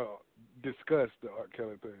mean? I want to discuss the R.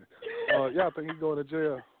 Kelly thing. Y'all think he's going to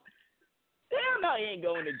jail? Hell no, he ain't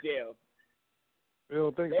going to jail. You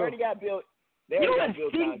don't think they so? Already got Bill. They already got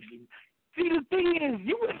Bill Cosby. See, the thing is,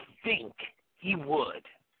 you would think he would.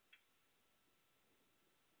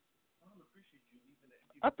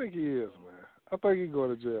 I think he is, man. I think he's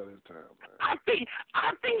going to jail this time, man. I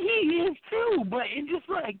think he is too, but it's just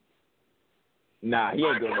like. Nah, he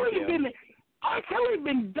ain't going to jail. R. Kelly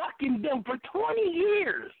been ducking them for 20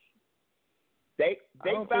 years. They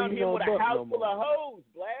found him with a house full of hoes,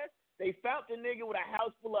 Blast. They found the nigga with a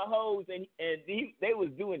house full of hoes, and they was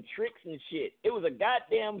doing tricks and shit. It was a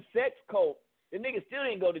goddamn sex cult. The nigga still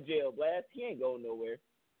didn't go to jail, Blast. He ain't going nowhere.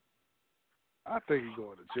 I think he's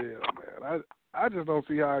going to jail, man. I just don't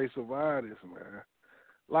see how he survived this, man.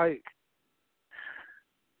 Like,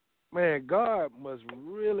 man, God must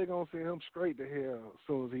really gonna send him straight to hell as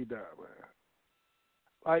soon as he died, man.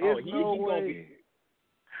 Like, it's no way.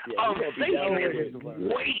 Satan is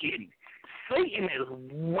waiting. Satan is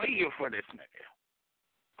waiting for this nigga.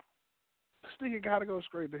 This nigga gotta go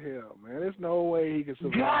straight to hell, man. There's no way he can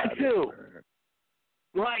survive. Got to.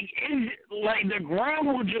 Like the ground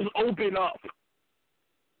will just open up.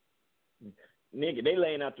 Nigga, they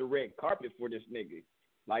laying out the red carpet for this nigga.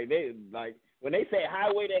 Like when they say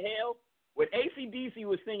Highway to Hell, when AC/DC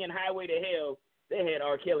was singing Highway to Hell, they had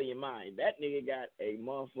R. Kelly in mind. That nigga got a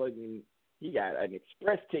motherfucking, he got an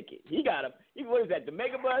express ticket. What is that, the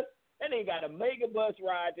Megabus? That nigga got a Megabus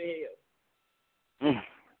ride to hell.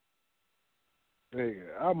 Nigga,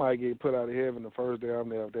 I might get put out of heaven the first day I'm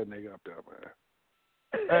there with that nigga up there, man.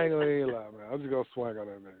 I ain't gonna lie, man. I'm just gonna swing on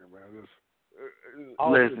that nigga, man.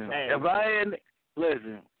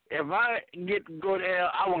 If I get to go there,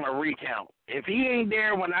 I want to recount. If he ain't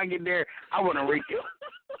there when I get there, I want to recount.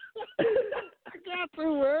 I got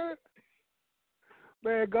to, man.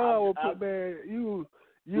 Man, God will put, man, you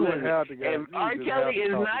would have to go. If R. Kelly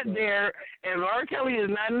is not there, if R. Kelly is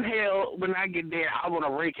not in hell when I get there, I want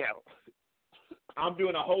to recount. I'm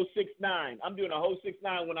doing a whole 6ix9ine. I'm doing a whole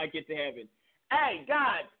 6ix9ine when I get to heaven. Hey,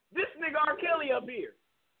 God, this nigga R. Kelly up here.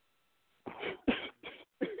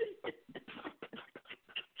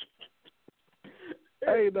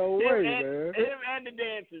 Ain't no way, man. Him and the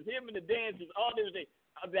dancers, all this thing.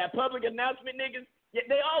 That public announcement niggas, yeah,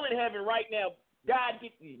 they all in heaven right now. God,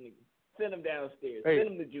 get these niggas. Send them downstairs. Hey.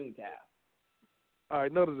 Send them to Junetown. All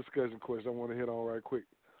right, another discussion question I want to hit on right quick.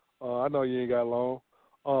 I know you ain't got long.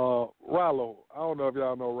 Rollo, I don't know if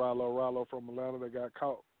y'all know Rollo from Atlanta that got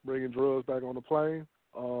caught bringing drugs back on the plane.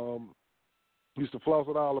 Used to floss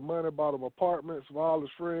with all the money, bought him apartments for all his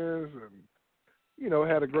friends, and, you know,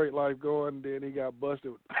 had a great life going. Then he got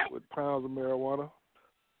busted with pounds of marijuana.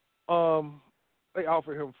 They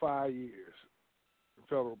offered him 5 years in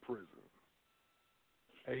federal prison.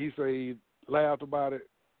 And he said he laughed about it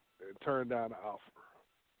and turned down the offer.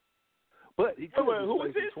 But he could who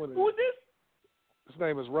is this? Who is this? His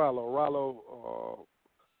name is Rollo. Rollo,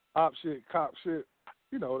 op shit, cop shit.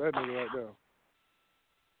 You know that nigga right there.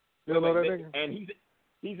 You don't know that nigga? And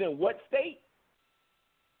he's in what state?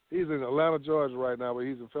 He's in Atlanta, Georgia right now, but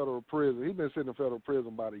he's in federal prison. He's been sitting in federal prison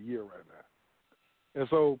about a year right now. And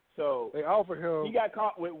so they offer him. He got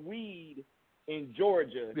caught with weed in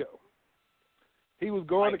Georgia. Yeah. He was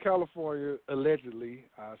going to California, allegedly.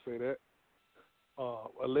 I say that.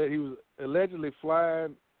 He was allegedly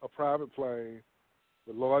flying a private plane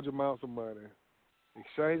with large amounts of money,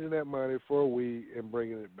 exchanging that money for weed and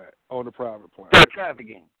bringing it back on the private plane.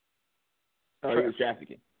 Trafficking. Oh, he was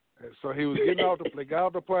trafficking. And so he was getting off they got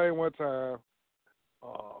off the plane one time.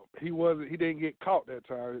 He didn't get caught that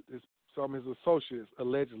time. Some of his associates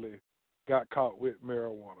allegedly got caught with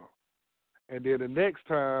marijuana. And then the next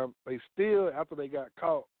time, after they got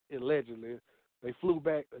caught, allegedly, they flew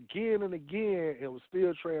back again and again and was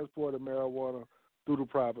still transporting marijuana through the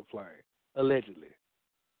private plane, allegedly.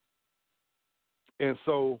 And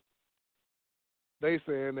so they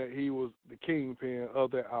saying that he was the kingpin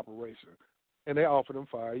of that operation. And they offered him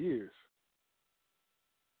 5 years,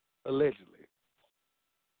 allegedly.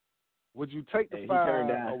 Would you take the 5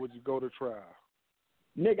 or would you go to trial?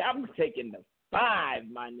 Nigga, I'm taking the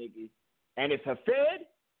 5, my nigga. And it's a Fed.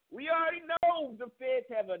 We already know the Feds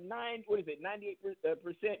have a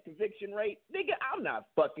 98% conviction rate. Nigga, I'm not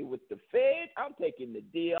fucking with the Feds. I'm taking the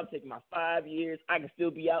deal. I'm taking my 5 years. I can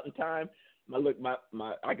still be out in time.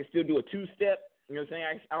 I can still do a 2-step. You know what I'm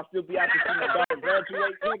saying? I'll still be out to see my daughter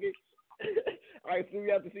graduate, nigga. I can still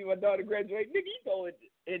be out to see my daughter graduate. Nigga, you go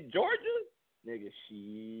in Georgia? Nigga,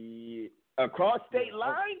 shit. Across state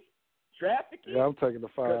lines? Trafficking? Yeah, I'm taking the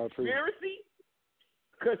 5 too.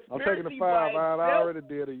 I'm taking the 5. I already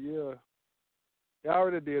did a year.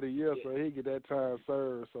 So he get that time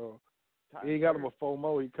served. So he ain't got him a 4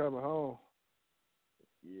 more. He coming home.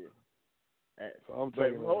 Yeah. So I'm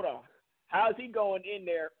taking. Hold on. How's he going in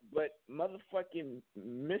there? But motherfucking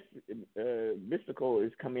Mystical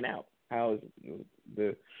is coming out. How's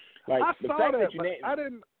the like? I the saw fact that, you but named, I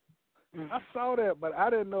didn't. I saw that, but I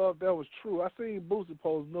didn't know if that was true. I seen Boosie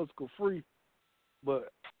post Mystical free,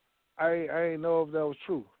 but I ain't know if that was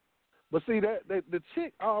true. But see, that the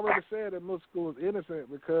chick already said that Mystical was innocent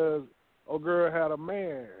because old girl had a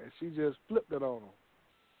man and she just flipped it on him.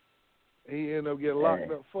 And he ended up getting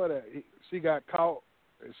locked up for that. She got caught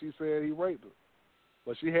and she said he raped her,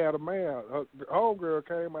 but she had a man. Her homegirl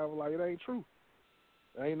came out and was like, it ain't true.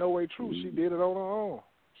 It ain't no way true. She did it on her own.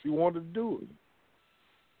 She wanted to do it.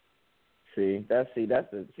 This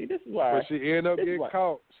is why. But she ended up getting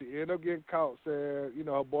caught. She ended up getting caught. Said,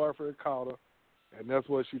 her boyfriend caught her, and that's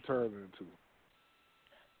what she turned into.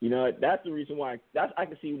 That's the reason why. I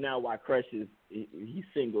can see now why Crush he's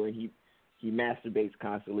single and he masturbates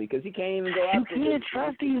constantly because he can't even go out. You can't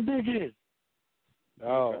trust these bitches.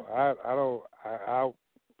 No, I don't. I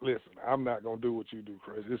listen. I'm not gonna do what you do,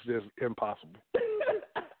 Chris. It's just impossible.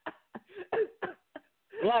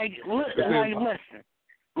 Listen.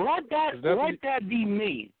 Let that be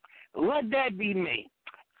me. Let that be me.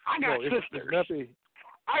 I got sisters.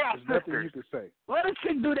 I got sisters. Nothing you can say. Let a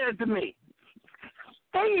chick do that to me.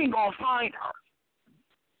 They ain't gonna find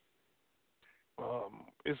her.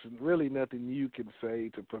 It's really nothing you can say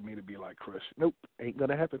to put me to be like Crush. Nope, ain't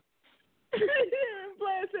gonna happen.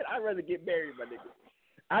 Blair said, I'd rather get married, my nigga.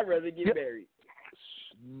 I'd rather get married.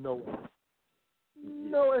 No way.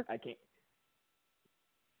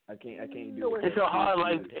 I can't do it. It's a hard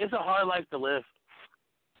life. It's a hard life to live.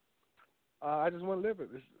 I just want to live it.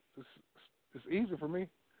 It's easy for me.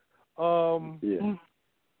 Yeah.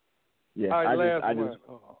 All right, last I one.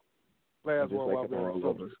 Last one while we're on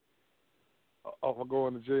subject. I'm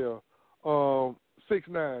going to jail.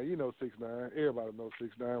 6ix9ine, 6ix9ine. Everybody knows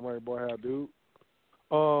 6ix9ine, white boy, how dude.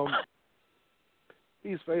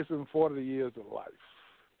 He's facing 40 years of life.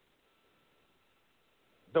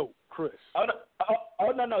 Dope, Chris.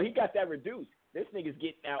 Oh no, he got that reduced. This nigga's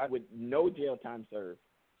getting out with no jail time served.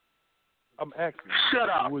 I'm asking. Shut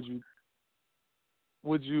up. Would you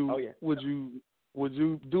do the? Would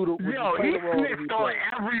you he play the role snitched on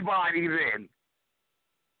everybody then.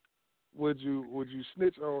 Would you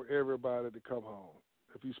snitch on everybody to come home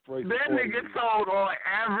if you spray? That nigga told on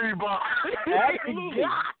everybody.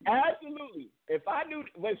 Absolutely. If I knew,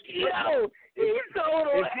 he told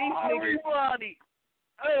on everybody.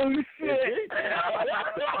 Oh shit!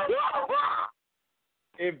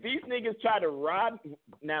 If these niggas try to rob,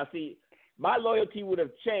 now see, my loyalty would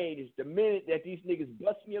have changed the minute that these niggas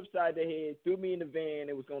bust me upside the head, threw me in the van,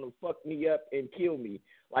 and was gonna fuck me up and kill me.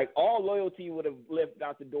 Like all loyalty would have left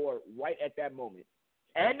out the door right at that moment.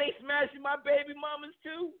 And they smashing my baby mamas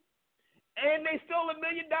too. and they stole $1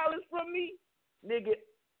 million from me, nigga,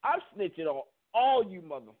 I'm snitching on all you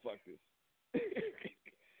motherfuckers.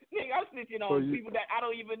 Nigga, I'm snitching on people that I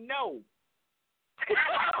don't even know.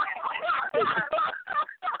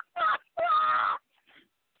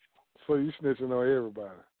 So you snitching on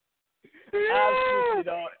everybody? I'm snitching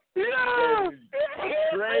on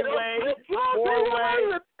three ways, 4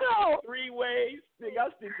 ways, 3 ways. Nigga,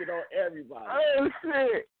 I'm snitching on everybody. Oh,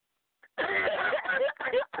 shit.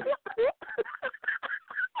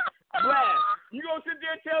 Blast, you gonna sit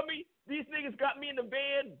there and tell me these niggas got me in the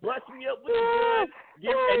van, busting me up with the gun,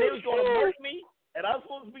 and they was gonna murk me, and I'm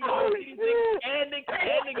supposed to be loyal to these niggas, and they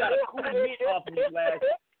got a cool mint off me, Blast.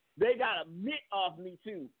 They got a mint off me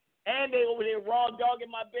too, and they over there raw dogging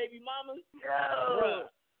my baby mamas.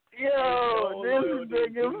 Yo, this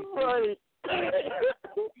nigga funny.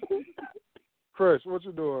 Chris, what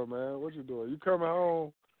you doing, man? What you doing? You coming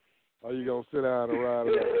home, or you gonna sit down and ride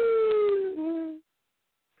it out?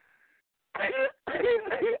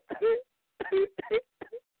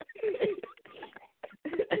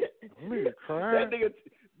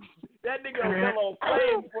 That nigga fell on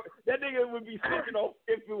Flame. That nigga would be sitting on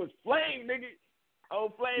if it was Flame, nigga.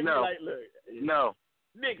 On Flame, no. Like, look. No.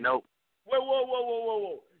 Nigga. Nope.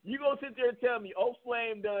 Whoa. You gonna sit there and tell me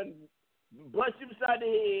Flame done bust you beside the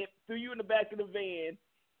head, threw you in the back of the van,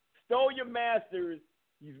 stole your masters,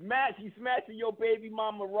 he's smashing your baby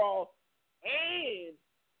mama raw, and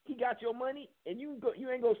he got your money, and you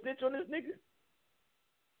ain't gonna snitch on this nigga?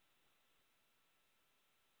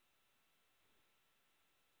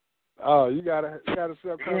 Oh, you gotta accept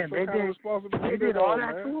some kind of responsibility. They did all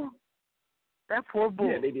that to him? That poor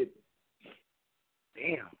boy. Yeah, they did.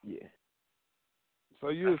 Damn. Yeah. So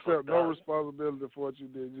you accept no responsibility for what you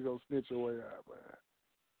did. You gonna snitch your way out, man.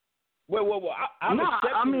 Well. I'm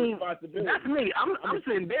accepting responsibility. That's me. I'm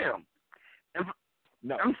sitting down.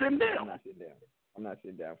 No, I'm sitting down. I'm not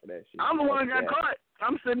sitting down for that shit. I'm the one that got caught.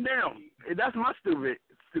 I'm sitting down. That's my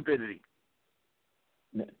stupidity.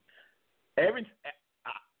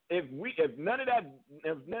 If none of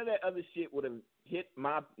that other shit would have hit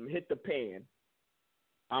the pan,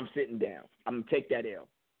 I'm sitting down. I'm gonna take that L.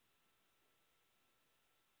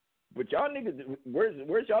 But y'all niggas,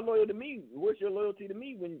 where's y'all loyal to me? Where's your loyalty to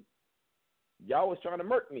me when y'all was trying to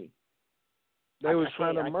murk me? They was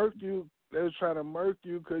trying to murk you. They was trying to murk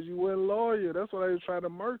you because you weren't loyal. That's why they was trying to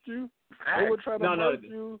murk you. They were trying to murk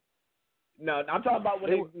you. No, I'm talking about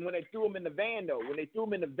when they threw him in the van though. When they threw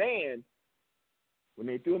him in the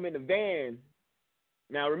van.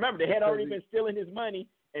 Now remember, they had already been stealing his money,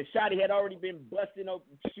 and Shotty had already been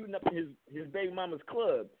shooting up his baby mama's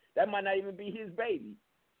club. That might not even be his baby.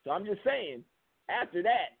 So I'm just saying, after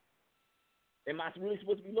that, am I really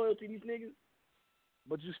supposed to be loyal to these niggas?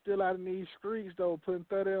 But you still out in these streets, though, putting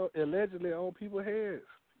 30 allegedly on people's heads.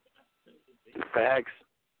 Facts.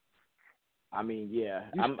 I mean, yeah.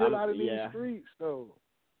 You still out in these streets, though.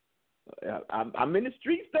 I'm in the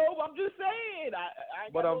streets, though. I'm just saying.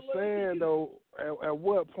 But I'm saying, though, at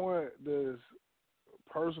what point does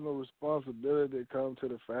personal responsibility come to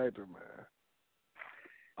the factor, man?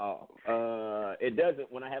 It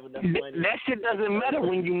doesn't when I have enough money. That shit doesn't matter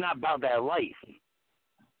when you're not about that life.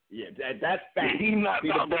 Yeah, that's fact. You're not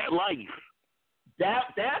about that life.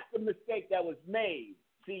 That's the mistake that was made.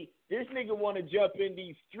 See, this nigga want to jump in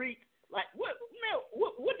these streets. Like, what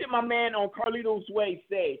did my man on Carlito's Way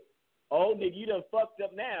say? Oh, nigga, you done fucked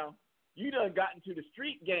up now. You done got into the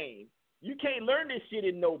street game. You can't learn this shit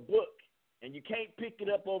in no book, and you can't pick it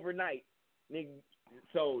up overnight, nigga.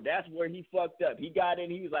 So that's where he fucked up. He got in.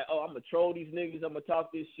 He was like, "Oh, I'm gonna troll these niggas. I'm gonna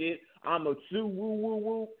talk this shit. I'm gonna sue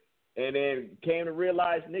woo." And then came to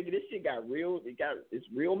realize, nigga, this shit got real. It's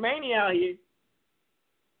real mania out here.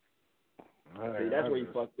 See, that's where he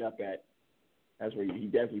fucked up at. That's where he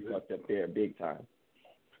definitely fucked up there, big time.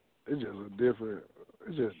 It's just different.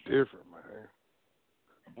 It's just different, man.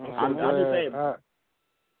 I'm just saying.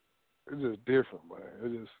 It's just different,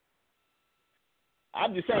 man.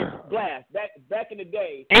 I'm just saying, Blast. Back in the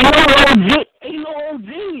day, ain't no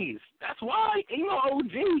OGs. That's why ain't no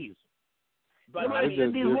OGs. But nobody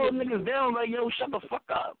shut these little niggas down like, yo, shut the fuck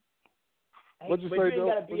up. What'd you say, you ain't Joe?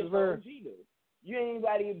 gotta be an OG though. You ain't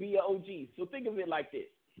gotta be an OG. So think of it like this: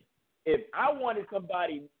 if I wanted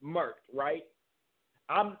somebody murked, right?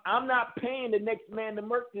 I'm not paying the next man to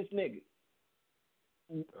murk this nigga.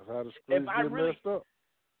 That's how the streets get messed up.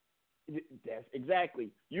 That's exactly.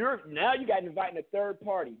 You got inviting a third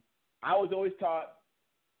party. I was always taught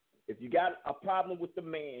if you got a problem with the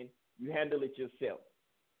man, you handle it yourself.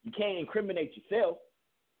 You can't incriminate yourself.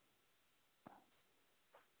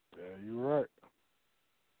 Yeah, you're right.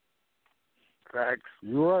 Facts.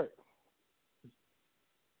 You're right.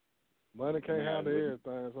 Money can't handle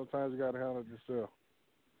everything. Sometimes you gotta handle it yourself.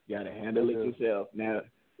 You gotta handle it yourself. Now,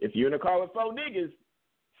 if you're in a car with 4 niggas,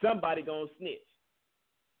 somebody gonna snitch.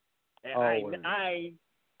 And I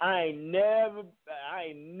ain't never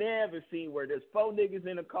seen where there's 4 niggas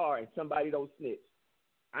in a car and somebody don't snitch.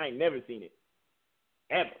 I ain't never seen it.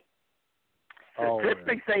 Ever.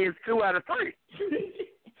 Statistics say it's 2 out of 3.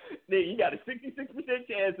 Nigga, you got a 66%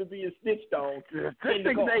 chance of being snitched on.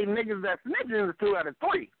 Statistics say niggas that snitching is 2 out of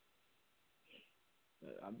 3.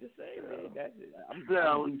 I'm just saying, man. That's it.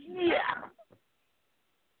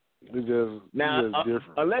 It's just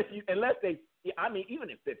different. Unless they, I mean, even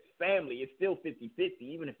if it's family, it's still 50-50.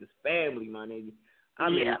 Even if it's family, my nigga. I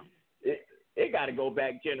mean, it got to go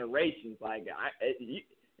back generations. Like,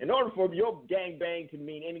 in order for your gangbang to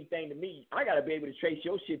mean anything to me, I got to be able to trace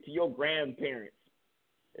your shit to your grandparents.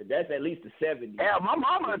 That's at least the 70s. Hell, my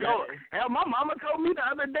mama told me the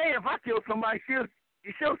other day if I kill somebody,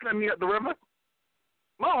 she'll send me up the river.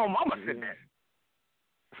 My own mama said that.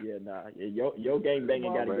 Yeah, nah. Your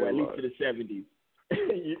gangbanging got to go at least to the 70s.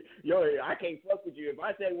 I can't fuck with you. If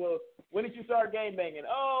I say, well, when did you start gangbanging?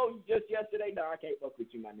 Oh, just yesterday. No, I can't fuck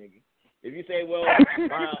with you, my nigga. If you say, well,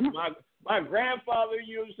 my grandfather,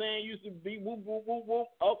 you know what I'm saying, used to be whoop, whoop, whoop, whoop,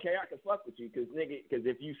 okay, I can fuck with you because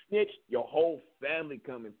if you snitch, your whole family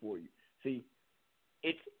coming for you. See,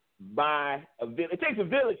 it takes a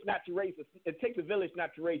village not to raise a snitch. It takes a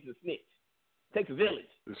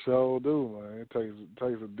village. It sure do, man. It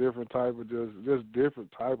takes a different type of just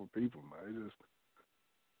different type of people, man.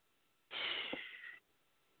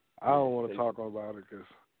 I don't want to talk about it because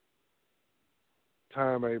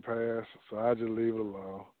time ain't passed, so I just leave it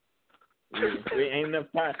alone. There ain't enough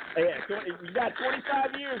time. Hey, you got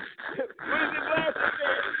 25 years. What is it last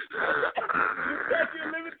year? You set your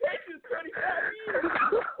limitations 25 years.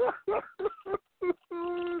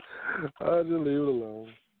 I just leave it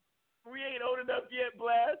alone. We ain't old enough yet,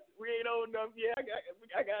 Blast. We ain't old enough yet. I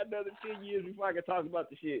got another 10 years before I can talk about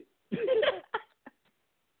the shit.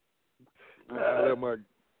 I let my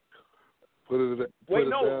put it down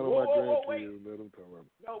on my grandkids and let them talk about it.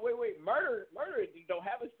 No, wait. Murder don't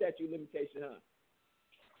have a statute limitation, huh?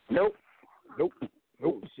 Nope.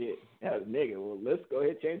 Oh, shit. That was nigga. Well, let's go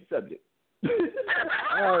ahead and change the subject.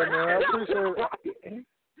 All right, man.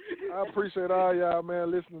 I appreciate all y'all,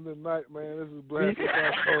 man, listening tonight, man. This is Blast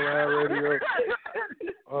South Radio.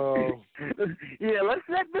 Yeah, let's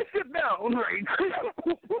set this shit down right quick.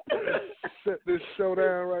 Set this show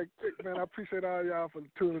down right quick, man. I appreciate all y'all for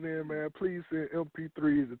tuning in, man. Please send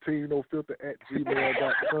MP3s to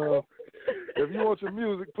teamnofilter@gmail.com. If you want your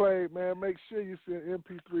music played, man, make sure you send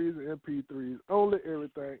MP3s and MP3s. Only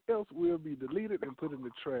everything else will be deleted and put in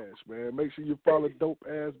the trash, man. Make sure you follow Dope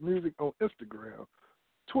Ass Music on Instagram,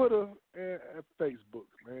 Twitter, and Facebook,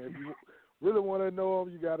 man. If you really want to know him,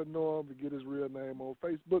 you got to know him to get his real name on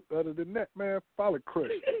Facebook. Other than that, man, follow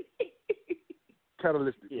Crush.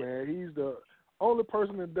 Catalytic, man. He's the only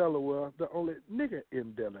person in Delaware, the only nigga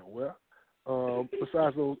in Delaware,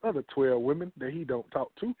 besides those other 12 women that he don't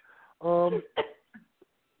talk to.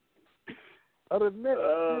 Other than that,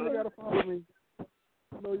 you really got to follow me.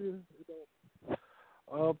 I know you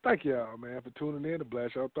don't. Thank y'all, man, for tuning in to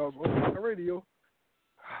Blast Your Thoughts on the radio.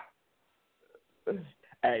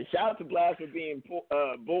 Hey, shout out to Blast for being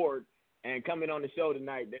bored and coming on the show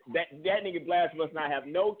tonight. That nigga Blast must not have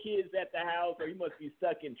no kids at the house, or he must be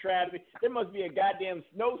stuck in traffic. There must be a goddamn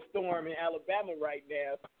snowstorm in Alabama right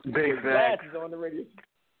now. Big Blast is on the radio.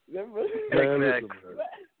 Man, listen,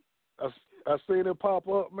 I seen it pop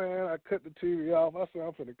up, man. I cut the TV off. I said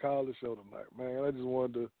I'm finna call the show tonight, man. I just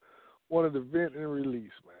wanted to vent and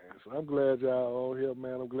release, man. So I'm glad y'all on here,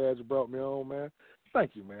 man. I'm glad you brought me on, man.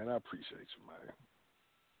 Thank you, man. I appreciate you, man.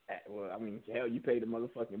 Well, I mean, hell, you pay the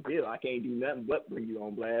motherfucking bill. I can't do nothing but bring you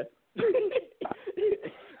on Blast.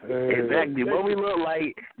 Exactly. What we look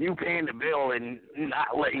like, you paying the bill and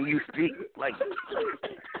not letting you speak. Like,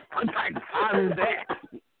 what type of time is that?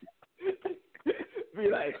 Be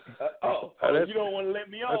like, you don't want to let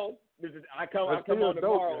me on. I come on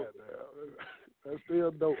tomorrow. That's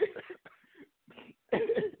still dope.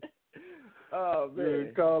 Oh, man.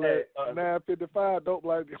 You call that 9:55, dope,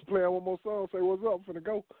 like playing one more song, say, what's up, I'm finna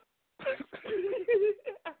go.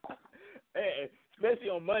 Hey, especially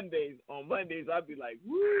on Mondays. On Mondays, I'd be like,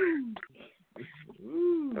 woo.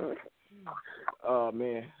 Woo. Oh,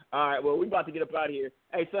 man. All right, well, we about to get up out of here.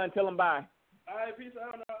 Hey, son, tell them bye. All right, peace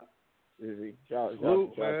out now.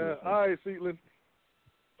 Salute, man. All right, Seatland.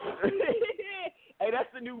 Hey,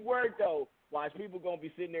 that's the new word, though. Watch, people going to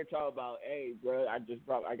be sitting there talking about, hey, bro, I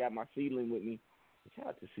got my seedling with me. Shout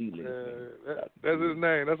out to Seedling. That's his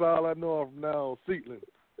name. That's all I know of from now on, Seedling.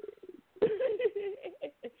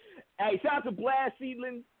 Hey, shout out to Blast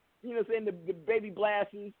Seedlings. You know what I'm saying? The baby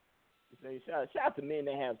blasters. Shout out to men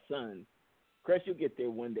that have sons. Chris, you'll get there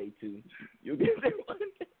one day, too. You'll get there one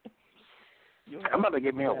day. I'm about to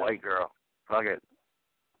get me a white girl. Fuck it.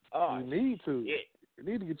 Oh, you need to. Shit. You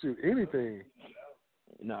need to get you anything.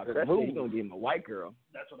 No, Chris, he's going to get him a white girl.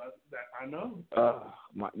 That's what I know.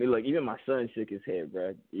 Look, even my son shook his head,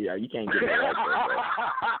 bro. Yeah, you can't get a white girl,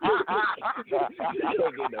 bro. You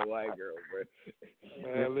don't get no white girl, bro.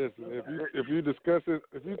 Man, listen, if you discuss it,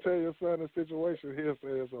 if you tell your son a situation, he'll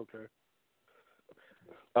say it's okay.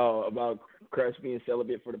 Oh, about Crush being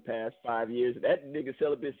celibate for the past 5 years. That nigga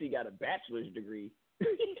celibacy got a bachelor's degree.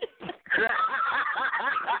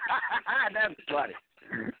 That's funny.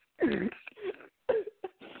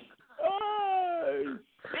 Oh,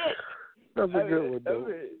 shit. That's a good one, though.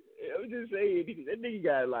 I'm just saying, that nigga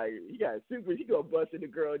got super. He gonna bust in the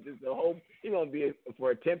girl just the whole. He gonna be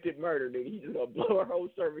for attempted murder, nigga. He just gonna blow her whole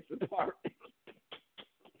cervix apart.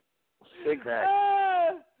 Exactly.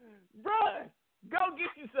 Bruh, go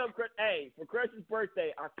get you some. Hey, for Crush's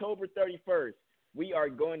birthday, October 31st, we are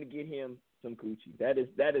going to get him some coochie. That is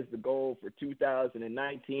the goal for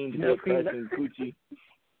 2019 to get Crush some coochie.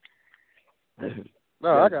 No,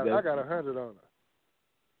 I got 100 on it.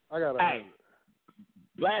 I got 100. Hey,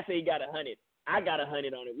 Blast say he got 100. I got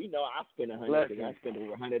 100 on it. We know I spent 100 because I spent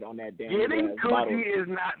over 100 on that damn. Getting coochie bottle. is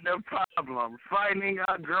not the problem. Finding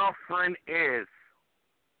a girlfriend is.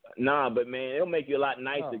 Nah, but man, it'll make you a lot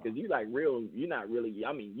nicer because you're not really.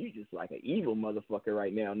 I mean, you just like an evil motherfucker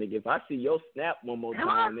right now, nigga. If I see your snap one more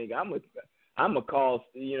time, nigga, I'm a call.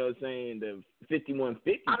 You know what I'm saying? The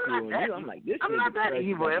 5150 crew on you. I'm like, this I'm nigga not that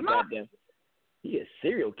evil, am I? He a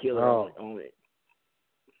serial killer on it.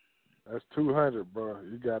 That's 200, bro.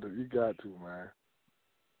 You got to, man.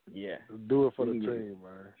 Yeah. Do it for the team,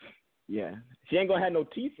 man. Yeah. She ain't gonna have no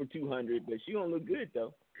teeth for 200, but she gonna look good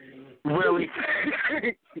though. Really?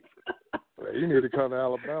 You need to come to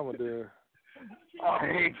Alabama then.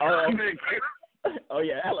 Oh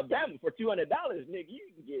yeah, Alabama for $200, nigga. You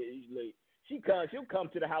can get easily. She'll come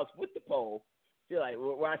to the house with the pole. She'll like,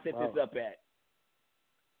 where I set this up at.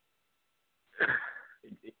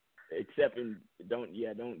 Except don't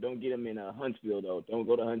get them in Huntsville though. Don't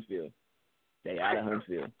go to Huntsville. Stay out of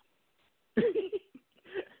Huntsville.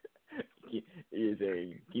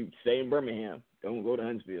 Stay in Birmingham. Don't go to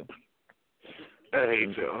Huntsville. I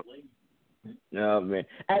hate y'all. No man.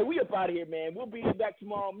 Hey, we up out of here, man. We'll be back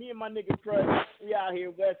tomorrow. Me and my nigga Crush. We out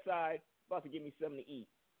here West Side. About to give me something to eat.